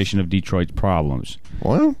glamorization of Detroit's problems.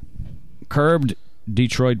 Well, Curbed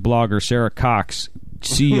Detroit blogger Sarah Cox,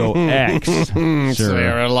 COX,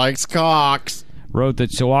 Sarah likes Cox, wrote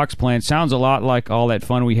that Sawak's plan sounds a lot like all that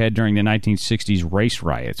fun we had during the 1960s race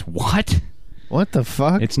riots. What? What the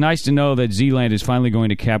fuck? It's nice to know that Z-Land is finally going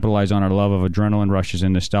to capitalize on our love of adrenaline rushes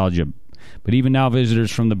and nostalgia. But even now,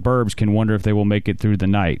 visitors from the burbs can wonder if they will make it through the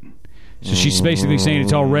night. So she's basically saying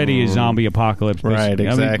it's already a zombie apocalypse. Basically. Right,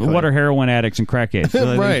 exactly. I mean, what are heroin addicts and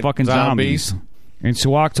crackheads? Right. Fucking zombies. And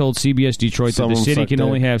Sawak told CBS Detroit that the city can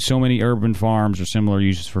only have so many urban farms or similar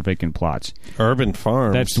uses for vacant plots. Urban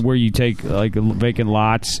farms? That's where you take like vacant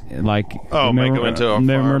lots, like make them into a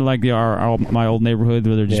remember farm. like my old neighborhood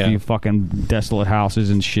where there just be fucking desolate houses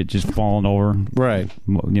and shit just falling over. Right.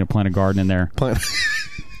 Plant a garden in there.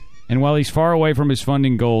 And while he's far away from his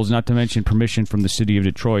funding goals, not to mention permission from the city of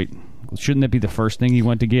Detroit, shouldn't that be the first thing he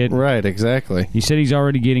went to get? Right, exactly. He said he's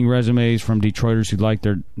already getting resumes from Detroiters who'd like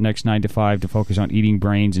their next 9 to 5 to focus on eating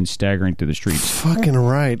brains and staggering through the streets. Fucking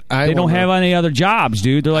right. They don't have any other jobs,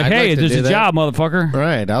 dude. They're like, I'd hey, like to there's do a that. job, motherfucker.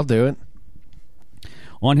 Right, I'll do it.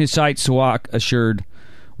 On his site, Sawak assured,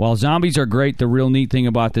 while zombies are great, the real neat thing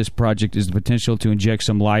about this project is the potential to inject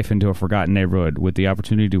some life into a forgotten neighborhood with the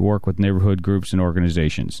opportunity to work with neighborhood groups and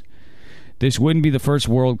organizations. This wouldn't be the first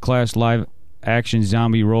world-class live-action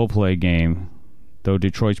zombie role-play game, though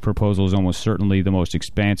Detroit's proposal is almost certainly the most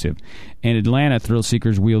expansive. In Atlanta, thrill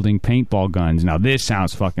seekers wielding paintball guns. Now, this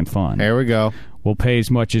sounds fucking fun. There we go. Will pay as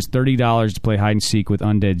much as $30 to play hide-and-seek with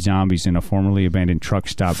undead zombies in a formerly abandoned truck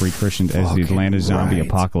stop rechristened as the Atlanta Zombie right.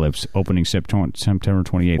 Apocalypse, opening September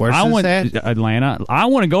 28th. Where's I this want at? Atlanta. I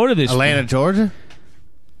want to go to this. Atlanta, Georgia?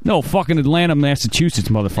 No, fucking Atlanta, Massachusetts,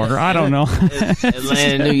 motherfucker. I don't know.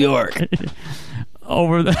 Atlanta, New York.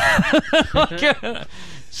 Over the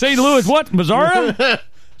St. Louis, what? Missouri?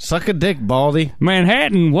 Suck a dick, Baldy.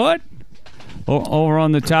 Manhattan, what? Over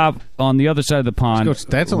on the top, on the other side of the pond,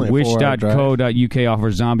 That's only a 4-hour drive. Wish.co.uk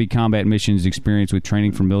offers zombie combat missions experience with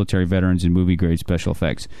training from military veterans and movie-grade special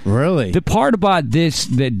effects. Really? The part about this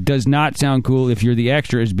that does not sound cool if you're the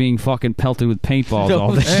extra is being fucking pelted with paintballs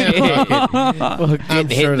all the time. I'm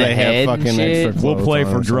sure they have fucking extra clothes We'll play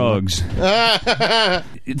on for or drugs.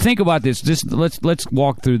 Think about this. Let's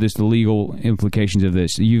walk through the legal implications of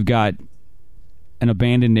this. You've got an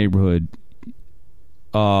abandoned neighborhood.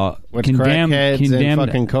 Which crackheads and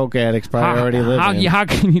fucking coke addicts probably already live in. How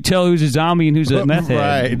can you tell who's a zombie and who's a meth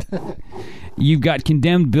head? Right. You've got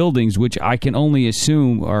condemned buildings, which I can only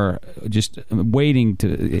assume are just waiting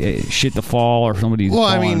to shit to fall or somebody's. Well,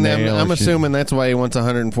 I falling mean, nail I'm or shit. assuming that's why he wants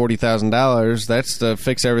 $140,000. That's to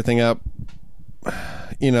fix everything up.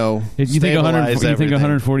 You know, You think stabilize everything.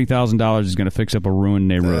 $140,000 is going to fix up a ruined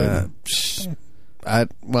neighborhood? I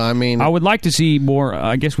would like to see more.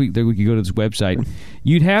 I guess we could go to this website.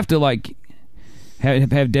 You'd have to like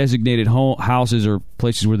have designated houses or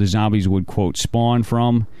places where the zombies would quote spawn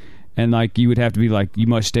from, and like you would have to be like you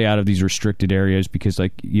must stay out of these restricted areas because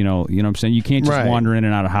like you know what I'm saying. You can't just Right. wander in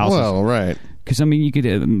and out of houses. Well, right. Because I mean, you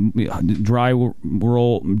could dry.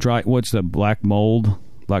 What's the black mold?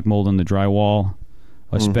 Black mold on the drywall.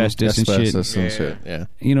 Asbestos and shit. And shit. Yeah.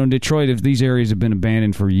 You know, in Detroit, if these areas have been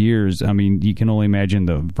abandoned for years, I mean, you can only imagine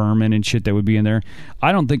the vermin and shit that would be in there.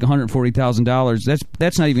 I don't think $140,000.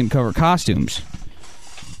 That's not even cover costumes.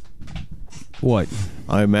 What?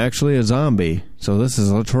 I'm actually a zombie, so this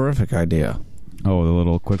is a terrific idea. Oh, the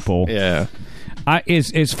little quick bowl. Yeah.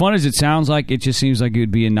 As fun as it sounds like, it just seems like it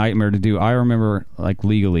would be a nightmare to do. I remember, like,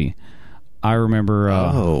 legally. I remember.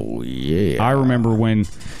 I remember when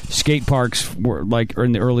skate parks were like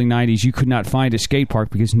in the early '90s. You could not find a skate park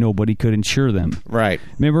because nobody could insure them. Right.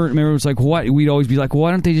 Remember, it was like what we'd always be like. Why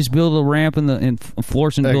don't they just build a ramp and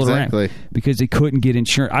Florissant build a ramp? Because they couldn't get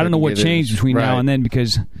insurance. I don't know what changed between now and then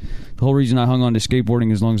because the whole reason I hung on to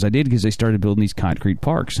skateboarding as long as I did because they started building these concrete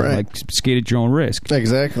parks. So like skate at your own risk.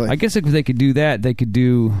 Exactly. I guess if they could do that, they could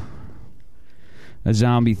do a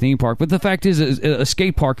zombie theme park. But the fact is, a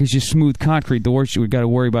skate park is just smooth concrete. The worst we've got to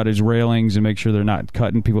worry about is railings and make sure they're not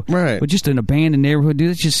cutting people. Right. But just an abandoned neighborhood,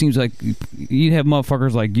 dude, it just seems like you'd have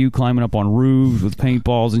motherfuckers like you climbing up on roofs with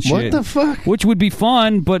paintballs and shit. What the fuck? Which would be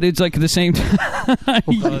fun, but it's like at the same time.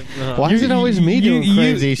 Why is it always me doing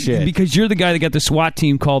crazy shit? Because you're the guy that got the SWAT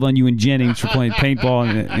team called on you in Jennings for playing paintball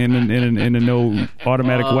in a no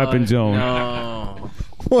automatic weapon zone. No.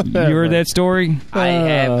 Whatever. You heard that story? I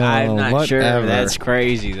have. I'm not sure. whatever. That's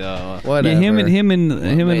crazy though. Whatever. Yeah, him and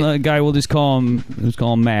the guy. We'll just call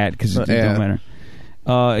him Matt because it don't matter.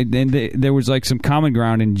 And there was like some common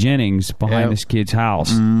ground in Jennings behind this kid's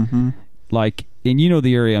house. Mm-hmm. Like, and you know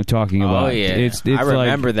the area I'm talking about. Oh yeah, it's I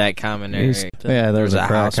remember like, that common area. there's a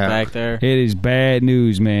house crack back there. It is bad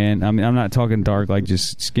news, man. I mean, I'm not talking dark, like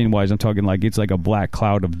just skin wise. I'm talking like it's like a black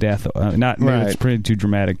cloud of death. It's pretty too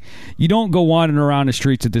dramatic. You don't go wandering around the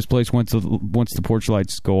streets at this place once the porch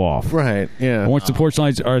lights go off. Right. Yeah. Once the porch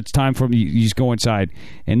lights are, it's time for you just go inside.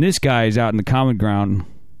 And this guy is out in the common ground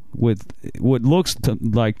with what looks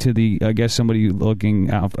like to the, I guess, somebody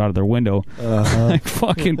looking out of their window, like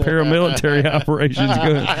fucking paramilitary operations.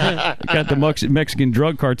 Got the Mexican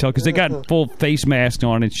drug cartel because they got full face masks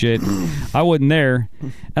on and shit. I wasn't there,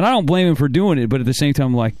 and I don't blame him for doing it. But at the same time,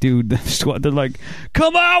 I'm like, dude, they're like,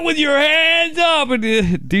 come out with your hands up,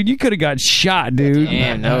 and dude, you could have got shot, dude.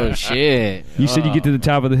 Damn, no shit. You said you get to the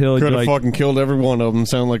top of the hill, and Could you're have like, fucking killed every one of them.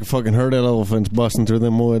 Sound like a fucking herd of elephants busting through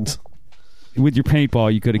them woods. with your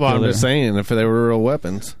paintball, you could have Well, killed I'm it. just saying, if they were real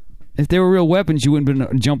weapons. If they were real weapons, you wouldn't have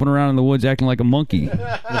been jumping around in the woods acting like a monkey.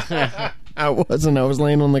 I wasn't. I was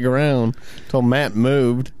laying on the ground till Matt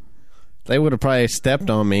moved. They would have probably stepped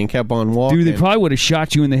on me and kept on walking. Dude, they probably would have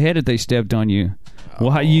shot you in the head if they stepped on you.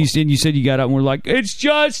 Well, how you said you got up and were like, it's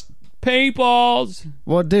just paintballs.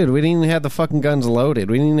 Well, dude, we didn't even have the fucking guns loaded.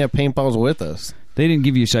 We didn't even have paintballs with us. They didn't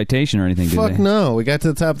give you a citation or anything, did Fuck they? no. We got to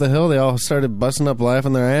the top of the hill. They all started busting up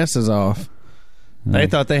laughing their asses off. They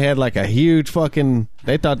thought they had like a huge fucking...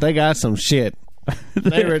 They thought they got some shit.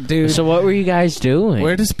 They were, dude. So what were you guys doing?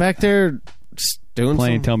 We're just back there doing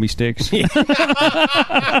Playing some... Tell Me Sticks.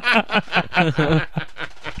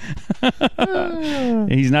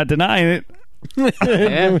 He's not denying it.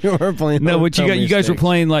 Yeah. We were playing... No, but you guys were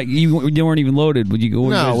playing like you weren't even loaded. Would you go?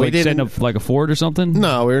 No, we like didn't. setting up like a fort or something.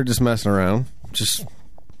 No, we were just messing around. Just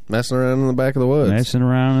messing around in the back of the woods. Messing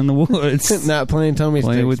around in the woods. Not playing Tell Me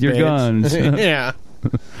Playing Sticks, with your bitch. guns. Yeah.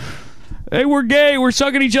 Hey, we're gay. We're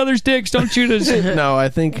sucking each other's dicks. Don't shoot us. No, I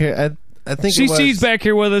think CC's back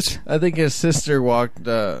here with us. I think his sister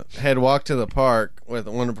had walked to the park with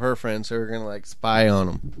one of her friends who were gonna like spy on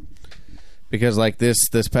him because like this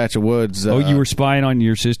patch of woods. You were spying on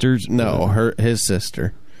your sisters? No, his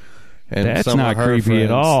sister. And That's some not of her creepy friends.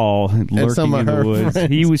 at all. Lurking some of in the her woods. friends.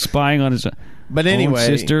 He was spying on his But own anyway,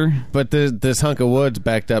 sister. But this hunk of woods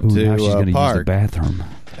backed up Ooh, to now she's gonna use the park. bathroom.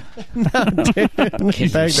 Can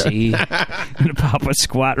you see? I'm gonna pop a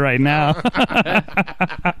squat right now.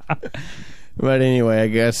 But anyway, I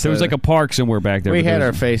guess There was like a park somewhere back there. we but there had our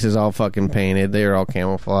was- faces all fucking painted. They were all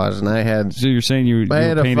camouflaged, and I had So you're saying you I were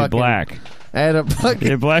had a painted fucking- black? I had a fucking You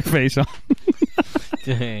had blackface on.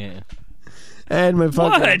 I had my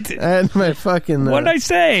fucking What? I had my fucking What did I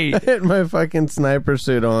say? I had my fucking sniper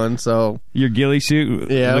suit on, so Your ghillie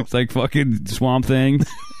suit Yeah. looks like fucking Swamp Thing.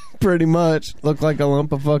 pretty much looked like a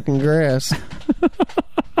lump of fucking grass.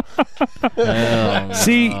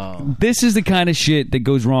 See, this is the kind of shit that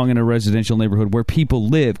goes wrong in a residential neighborhood where people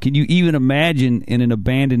live. Can you even imagine in an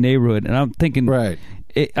abandoned neighborhood? And I'm thinking, Right.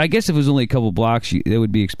 I guess if it was only a couple blocks, it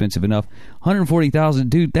would be expensive enough. $140,000,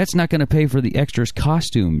 dude. That's not going to pay for the extras,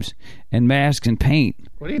 costumes and masks and paint.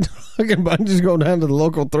 What are you talking about? Just go down to the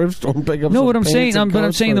local thrift store and pick up. No, some what I'm pants saying, and but I'm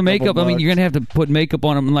coats saying for the a couple makeup. I mean, you're bucks. gonna have to put makeup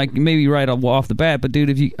on them, like maybe right off the bat. But dude,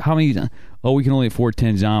 if you, how many? Oh, we can only afford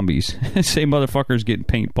 10 zombies. Say motherfuckers getting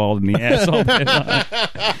paintballed in the ass all day long.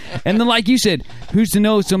 And then, like you said, who's to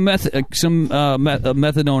know some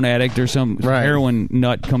methadone addict or some Right. heroin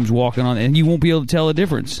nut comes walking on, and you won't be able to tell the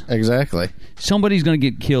difference. Exactly. Somebody's gonna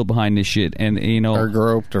get killed behind this shit, and you know, Or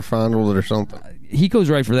groped or fondled or something. he goes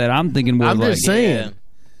right for that. I'm thinking more I'm like, just saying.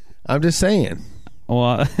 I'm just saying.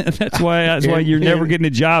 well, that's why you're never getting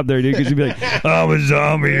a job there, dude. Because you'd be like, I'm a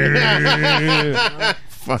zombie.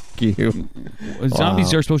 Fuck you.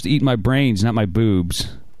 Zombies are supposed to eat my brains, not my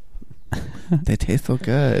boobs. They taste so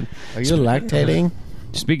good. Are you lactating?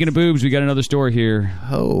 Speaking of boobs, we got another story here.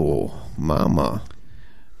 Oh, mama.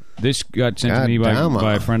 This got sent to me Goddamn.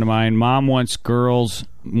 by a friend of mine. Mom wants girl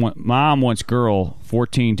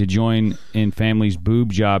 14 to join in family's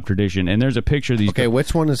boob job tradition. And there's a picture of these. Okay,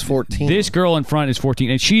 which one is 14? This girl in front is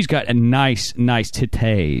 14, and she's got a nice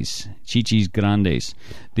titties, chichis grandes.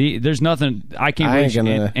 There's nothing I can't I ain't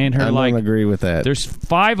believe. gonna. And her I like don't agree with that. there's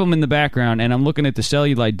 5 of them in the background, and I'm looking at the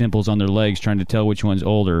cellulite dimples on their legs, trying to tell which one's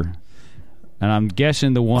older. And I'm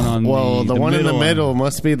guessing the one on the one in the middle one.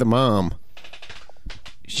 must be the mom,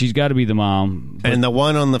 She's got to be the mom, and the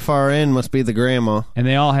one on the far end must be the grandma. and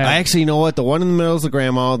they all have. I actually, you know what? The one in the middle is the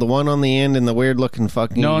grandma. The one on the end and the weird looking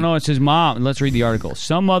fucking. No, it says mom. Let's read the article.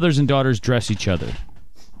 Some mothers and daughters dress each other.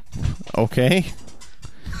 Okay.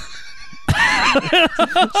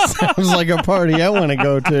 Sounds like a party I want to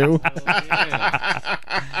go to.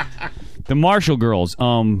 The Marshall girls,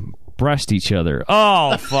 breast each other.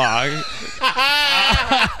 Oh fuck!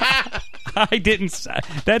 I didn't.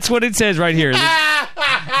 That's what it says right here.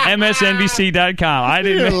 MSNBC.com. I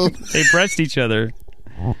didn't. They breast each other.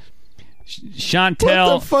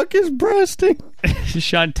 Chantel. What the fuck is breasting?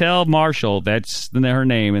 Chantel Marshall. That's her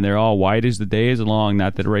name, and they're all white as the day is long.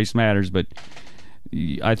 Not that race matters, but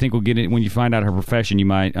I think we'll get it when you find out her profession. You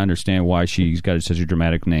might understand why she's got such a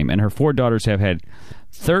dramatic name. And her 4 daughters have had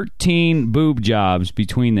 13 boob jobs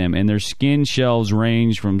between them, and their skin shelves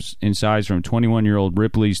range in size from 21-year-old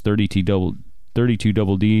Ripley's 32 double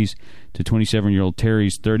D's to 27-year-old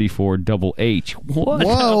Terry's 34 double H. What?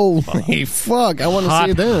 Whoa! Hey, fuck! I want to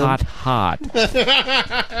see them. Hot.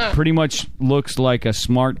 Pretty much looks like a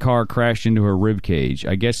smart car crashed into her rib cage.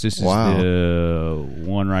 I guess this is Wow. the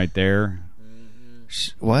one right there.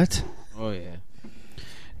 What? Oh yeah.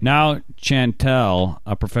 Now Chantel,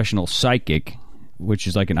 a professional psychic, which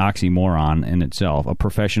is like an oxymoron in itself, a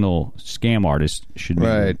professional scam artist should be,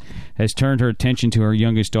 Right. has turned her attention to her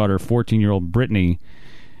youngest daughter, 14-year-old Brittany,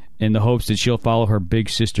 in the hopes that she'll follow her big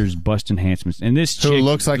sister's bust enhancements. And this Who chick,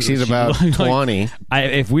 looks like she's about 20.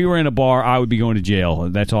 If we were in a bar, I would be going to jail.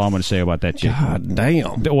 That's all I'm going to say about that chick. God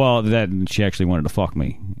damn. Well, that she actually wanted to fuck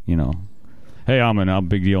me, you know. Hey, I'm a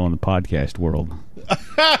big deal in the podcast world.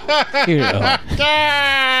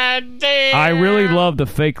 God damn. I really love the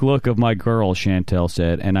fake look of my girl, Chantel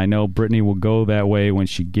said, and I know Brittany will go that way when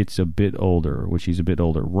she gets a bit older, when she's a bit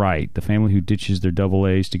older. Right. The family who ditches their double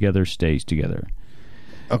A's together stays together.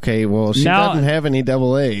 Okay, well, she doesn't have any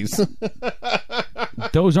double A's.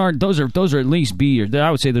 Those are at least B, or I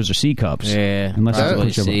would say those are C cups. Yeah, Unless it's a probably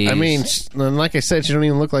bunch of- C's. I mean, like I said, she don't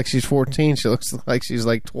even look like she's 14. She looks like she's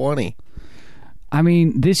like 20. I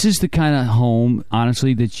mean, this is the kind of home,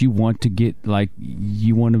 honestly, that you want to get, like,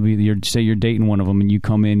 you want to be, say you're dating one of them and you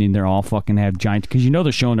come in and they're all fucking have giant, because you know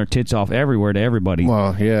they're showing their tits off everywhere to everybody.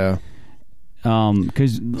 Well, yeah.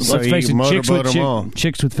 Because, So let's face you it, motorboat 'em all.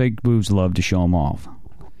 chicks with fake boobs love to show them off.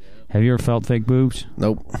 Have you ever felt fake boobs?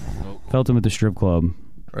 Nope. Felt them at the strip club.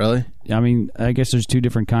 Really? I mean, I guess there's two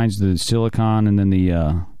different kinds, the silicone and then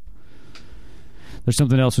there's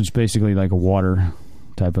something else which is basically like a water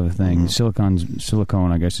type of a thing.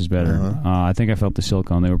 Silicone, I guess, is better. I think I felt the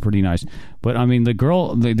silicone. They were pretty nice. But, I mean,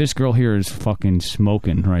 this girl here is fucking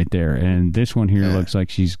smoking right there. And this one here looks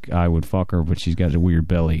like I would fuck her, but she's got a weird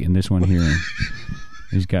belly. And this one here,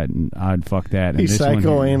 I'd fuck that. And He's this one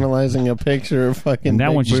here, psychoanalyzing a picture of fucking and that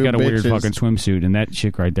big one, she's got a boob weird bitches. fucking swimsuit. And that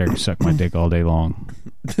chick right there can suck my dick all day long.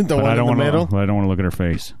 The But one I in don't the want middle? to. But I don't want to look at her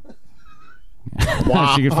face.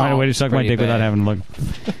 She could find a way to suck my Pretty dick without bad. having to look.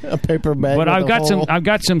 A paper bag. But with I've a got hole. I've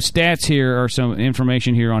got some stats here or some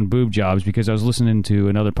information here on boob jobs because I was listening to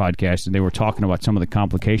another podcast and they were talking about some of the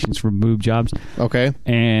complications for boob jobs. Okay.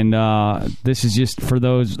 And this is just for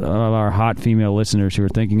those of our hot female listeners who are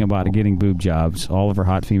thinking about getting boob jobs. All of our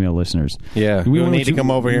hot female listeners. Yeah. We We want need to to-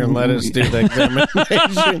 come over here and let us do the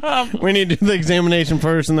examination. We need to do the examination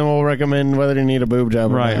first, and then we'll recommend whether you need a boob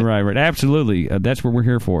job or Right. not. Absolutely. That's what we're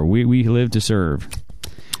here for. We live to serve.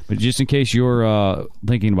 But just in case you're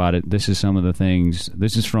thinking about it, this is some of the things.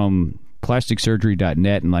 This is from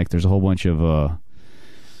plasticsurgery.net, and like there's a whole bunch of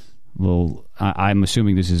little. I'm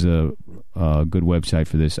assuming this is a good website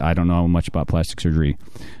for this. I don't know much about plastic surgery.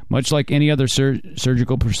 Much like any other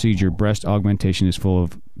surgical procedure, breast augmentation is full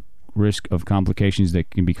of risk of complications that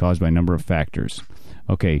can be caused by a number of factors.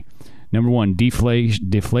 Okay, number one,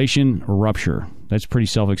 deflation or rupture. That's pretty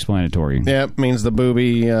self-explanatory. Yep, means the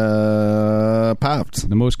boobie popped.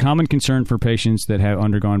 The most common concern for patients that have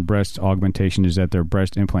undergone breast augmentation is that their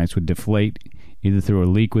breast implants would deflate either through a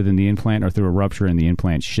leak within the implant or through a rupture in the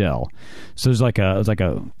implant shell. So it's like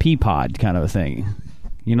a pea pod kind of a thing.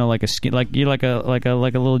 You know, like a skin, like a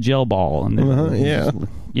little gel ball, and then, yeah.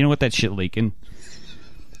 you know what that shit leaking.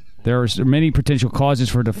 There are many potential causes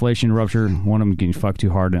for deflation rupture. One of them getting fucked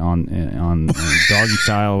too hard on doggy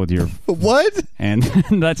style with your What? and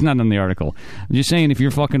that's not in the article. I'm just saying if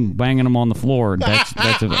you're fucking banging them on the floor, that's a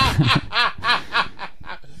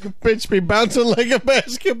Bitch be bouncing like a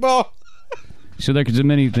basketball. so there's a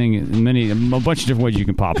bunch of different ways you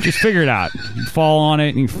can pop. Just figure it out. You fall on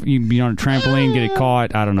it, and you be on a trampoline, get it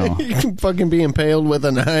caught. I don't know. You can fucking be impaled with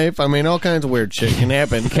a knife. I mean, all kinds of weird shit can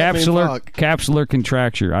happen. Capsular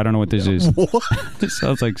contracture. I don't know what this is. What? It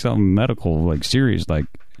sounds like something medical, like serious, like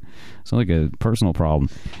sounds like a personal problem.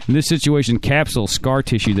 In this situation, capsule scar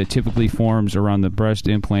tissue that typically forms around the breast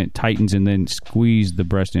implant tightens and then squeeze the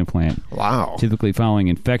breast implant. Wow. Typically following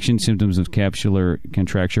infection, symptoms of capsular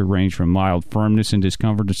contracture range from mild firmness and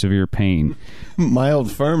discomfort to severe pain.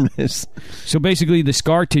 Mild firmness. So basically, the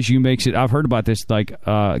scar tissue makes it. I've heard about this. Like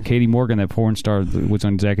Katie Morgan, that porn star that was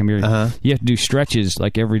on Zack and Miri. You have to do stretches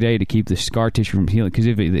like every day to keep the scar tissue from healing. Because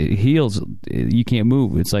if it heals, you can't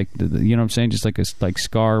move. It's like you know what I'm saying, just like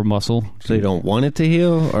scar muscle. So you don't want it to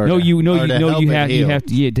heal, or You or to help it heal? have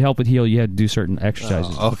to to help it heal. You have to do certain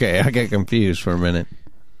exercises. Oh, okay, I get confused for a minute.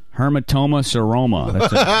 Hematoma seroma.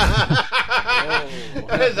 That's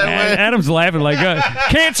Is that Adam's laughing like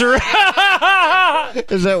cancer.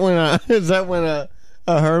 when a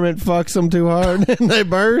hermit fucks them too hard and they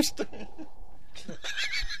burst?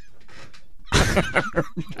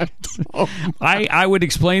 I would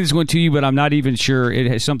explain this one to you, but I'm not even sure. It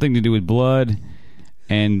has something to do with blood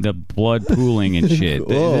and the blood pooling and shit.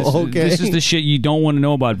 Oh, okay. This is the shit you don't want to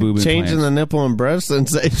know about boob implants. Changing the nipple and breast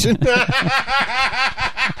sensation.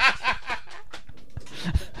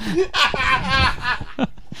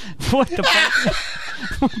 What the fuck?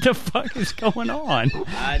 What the fuck is going on?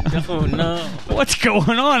 I don't know. What's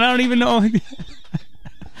going on? I don't even know.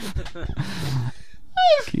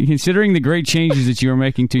 Considering the great changes that you are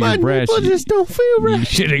making to your breast, nipple just don't feel you right.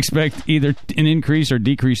 should expect either an increase or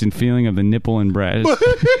decrease in feeling of the nipple and breast.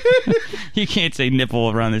 You can't say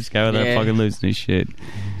nipple around this guy without fucking losing his shit.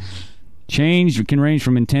 Change can range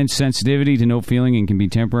from intense sensitivity to no feeling and can be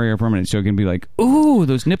temporary or permanent. So it can be like, ooh,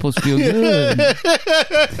 those nipples feel good.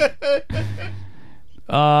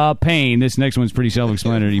 Pain. This next one's pretty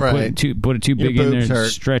self-explanatory. You put it too big in there, and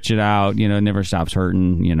stretch it out. You know, it never stops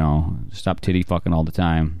hurting. You know, stop titty fucking all the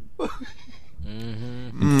time.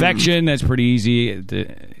 Infection. That's pretty easy.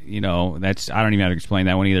 You know, that's I don't even have to explain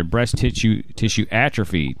that one either. Breast tissue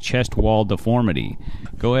atrophy, chest wall deformity.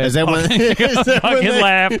 Go ahead. Is that when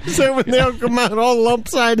they'll come out all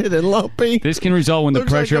lump-sided and lumpy? This can result when the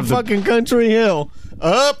Looks pressure like of the fucking country hill.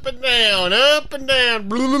 Up and down, up and down.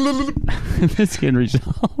 This can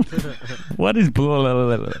result. What is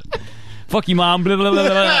fuck you, mom?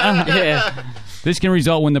 Yeah. This can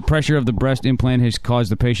result when the pressure of the breast implant has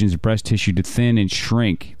caused the patient's breast tissue to thin and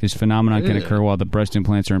shrink. This phenomenon can occur while the breast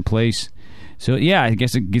implants are in place. So, yeah, I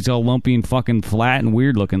guess it gets all lumpy and fucking flat and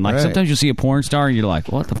weird looking. Like, sometimes you'll see a porn star and you're like,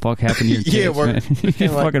 what the fuck happened to your tits, man? You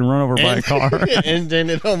get fucking run over by a car. And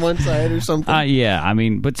then it on one side or something. Yeah, I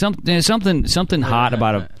mean, but something hot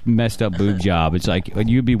about a messed up boob job. It's like,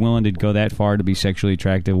 you'd be willing to go that far to be sexually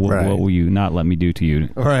attractive. What will you not let me do to you?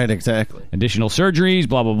 Right, exactly. Additional surgeries,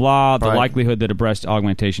 blah, blah, blah. The likelihood that a breast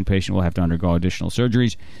augmentation patient will have to undergo additional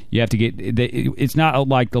surgeries. You have to get, it's not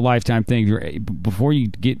like the lifetime thing. Before you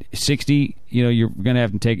get 60, you know, you're going to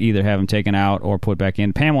have to either have them taken out or put back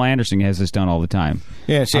in. Pamela Anderson has this done all the time.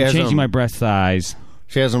 Yeah, I'm changing my breast size.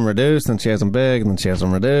 She has them reduced, then she has them big, then she has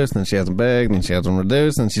them reduced, then she has them big, then she has them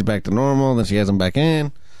reduced, then she's back to normal, then she has them back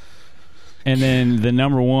in. And then the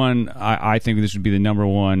number one, I think this would be the number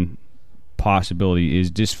one possibility,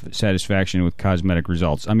 is dissatisfaction with cosmetic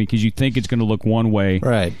results. I mean, because you think it's going to look one way.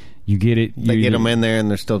 Right. You get it. They get them in there and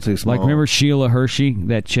they're still too small. Like, remember Sheila Hershey,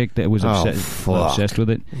 that chick that was obsessed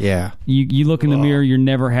with it? Yeah. You look in the mirror, you're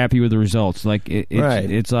never happy with the results. Like,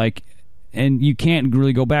 it's like, and you can't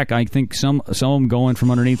really go back. I think some of them go in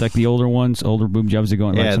from underneath, like the older boob jobs, they go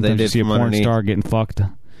in. Like sometimes you see a porn underneath. star getting fucked.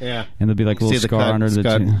 Yeah. And there'll be like a little scar under the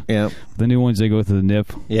chin. Yep. The new ones, they go through the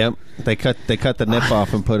nip. Yep. They cut the nip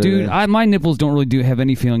off and put it in. Dude, my nipples don't really have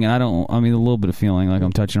any feeling, and a little bit of feeling, like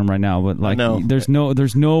I'm touching them right now, but like there's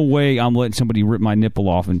no way I'm letting somebody rip my nipple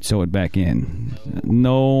off and sew it back in.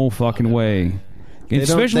 No fucking way. They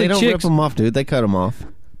don't chicks, rip them off, dude. They cut them off.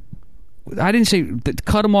 I didn't say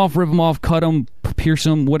cut them off, rip them off, cut them, pierce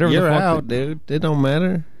them, whatever. You're the fuck. out, dude. It don't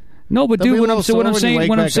matter. No, but dude, when I'm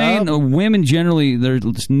saying, women generally, their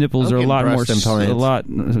nipples are a lot more similar. What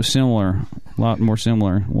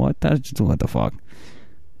the fuck?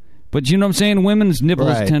 But you know what I'm saying? Women's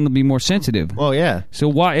nipples tend to be more sensitive. Well, yeah. So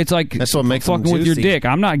why? It's like that's what makes fucking them with your juicy. dick.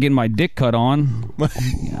 I'm not getting my dick cut on.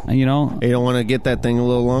 You know. You don't want to get that thing a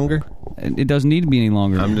little longer? It doesn't need to be any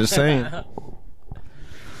longer. I'm just saying.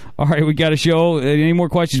 All right, we got a show. Any more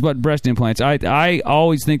questions about breast implants? I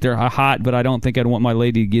always think they're hot, but I don't think I'd want my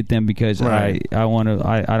lady to get them because I don't want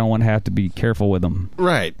to have to be careful with them.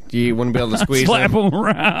 Right. You want to be able to squeeze slap them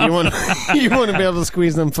around. You want to be able to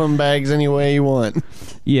squeeze them from bags any way you want.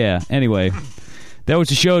 Yeah. Anyway, that was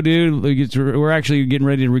the show, dude. We're actually getting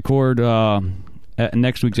ready to record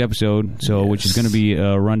next week's episode, which is going to be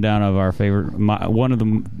a rundown of our favorite, one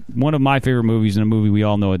of my favorite movies, and a movie we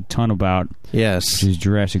all know a ton about. Yes, which is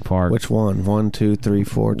Jurassic Park. Which one? 1, 2, 3,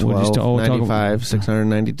 4, 12, 95,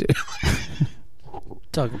 692.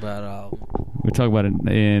 Talk about all. We'll talk about it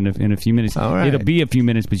in a few minutes. All right. It'll be a few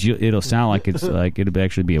minutes, but it'll sound like it's like it'll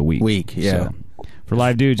actually be a week. Yeah. So, for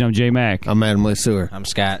Live Dudes, I'm J Mac. I'm Adam Lesueur. I'm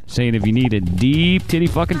Scott. Saying if you need a deep titty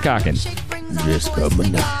fucking cocking, just come a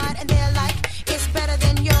knocking.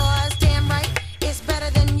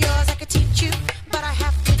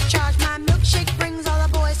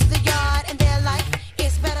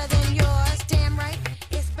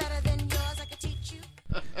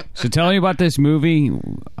 So tell me about this movie.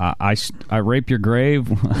 I Rape Your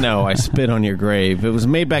Grave. No, I Spit on Your Grave. It was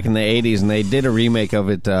made back in the 80s, and they did a remake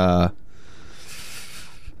of it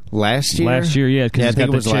last year. Last year, yeah, because it's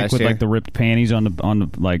got the chick with year. like the ripped panties on the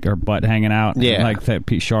like her butt hanging out, like that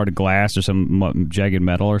shard of glass or some jagged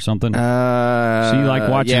metal or something. So you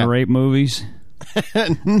like watching rape movies?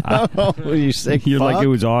 No, you sick. You're like, it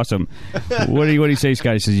was awesome. What do you say,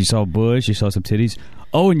 Scott? He says you saw Bush, you saw some titties.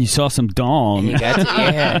 Oh, and you saw some dong. You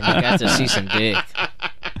got to see some dick.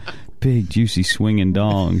 Big, juicy, swinging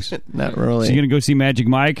dongs. Not really. So you going to go see Magic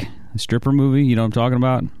Mike, a stripper movie? You know what I'm talking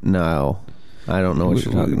about? No. I don't know what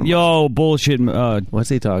you're talking about. Yo, bullshit. What's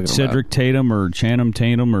he talking Cedric Tatum or Channing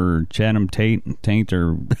Tatum or Channing Taint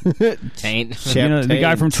or Taint. you know, the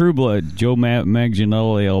guy from True Blood, Joe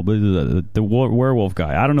Manganiello, the werewolf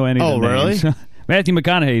guy. I don't know any of the names. Really? Matthew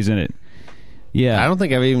McConaughey's in it. Yeah. I don't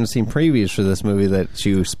think I've even seen previews for this movie that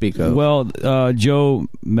you speak of. Well, Joe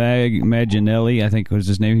Manganiello, I think was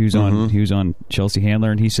his name. He was on Chelsea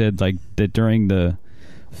Handler, and he said like that during the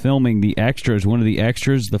filming, the extras, one of the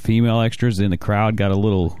extras, the female extras in the crowd, got a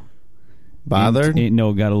little bothered. Got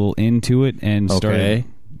a little into it and Okay.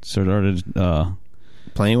 started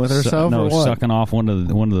Playing with herself? or what? sucking off one of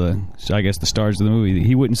the I guess the stars of the movie.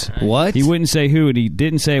 He wouldn't What? He wouldn't say who, and he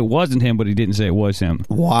didn't say it wasn't him, but he didn't say it was him.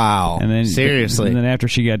 Wow. And then Seriously. and then after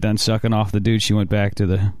she got done sucking off the dude, she went back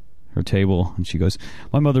to her table and she goes,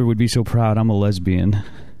 "My mother would be so proud. I'm a lesbian."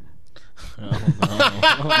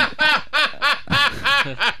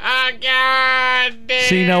 God damn.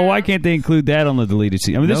 See, now why can't they include that on the deleted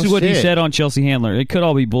scene? I mean, this No is what he shit. said on Chelsea Handler. It could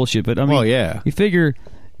all be bullshit, but I mean, Oh, yeah. you figure,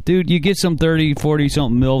 dude, you get some 30, 40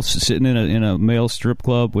 something milfs sitting in a male strip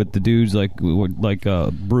club with the dudes like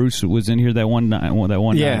Bruce was in here that one night.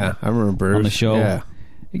 Yeah, I remember Bruce. on the show. Yeah.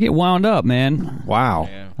 You get wound up, man. Wow.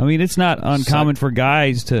 Yeah. I mean, it's not uncommon for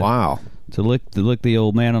guys to Wow. lick the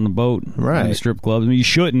old man on the boat in Right. the strip clubs. I mean, you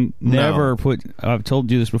shouldn't never put. I've told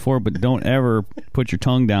you this before, but don't ever put your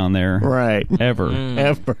tongue down there. Right. Ever.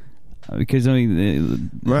 Ever. Because I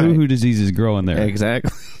mean, Right. hoo-hoo diseases grow in there.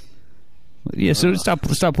 Exactly. Yeah, so stop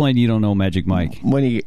playing. You don't know Magic Mike. When you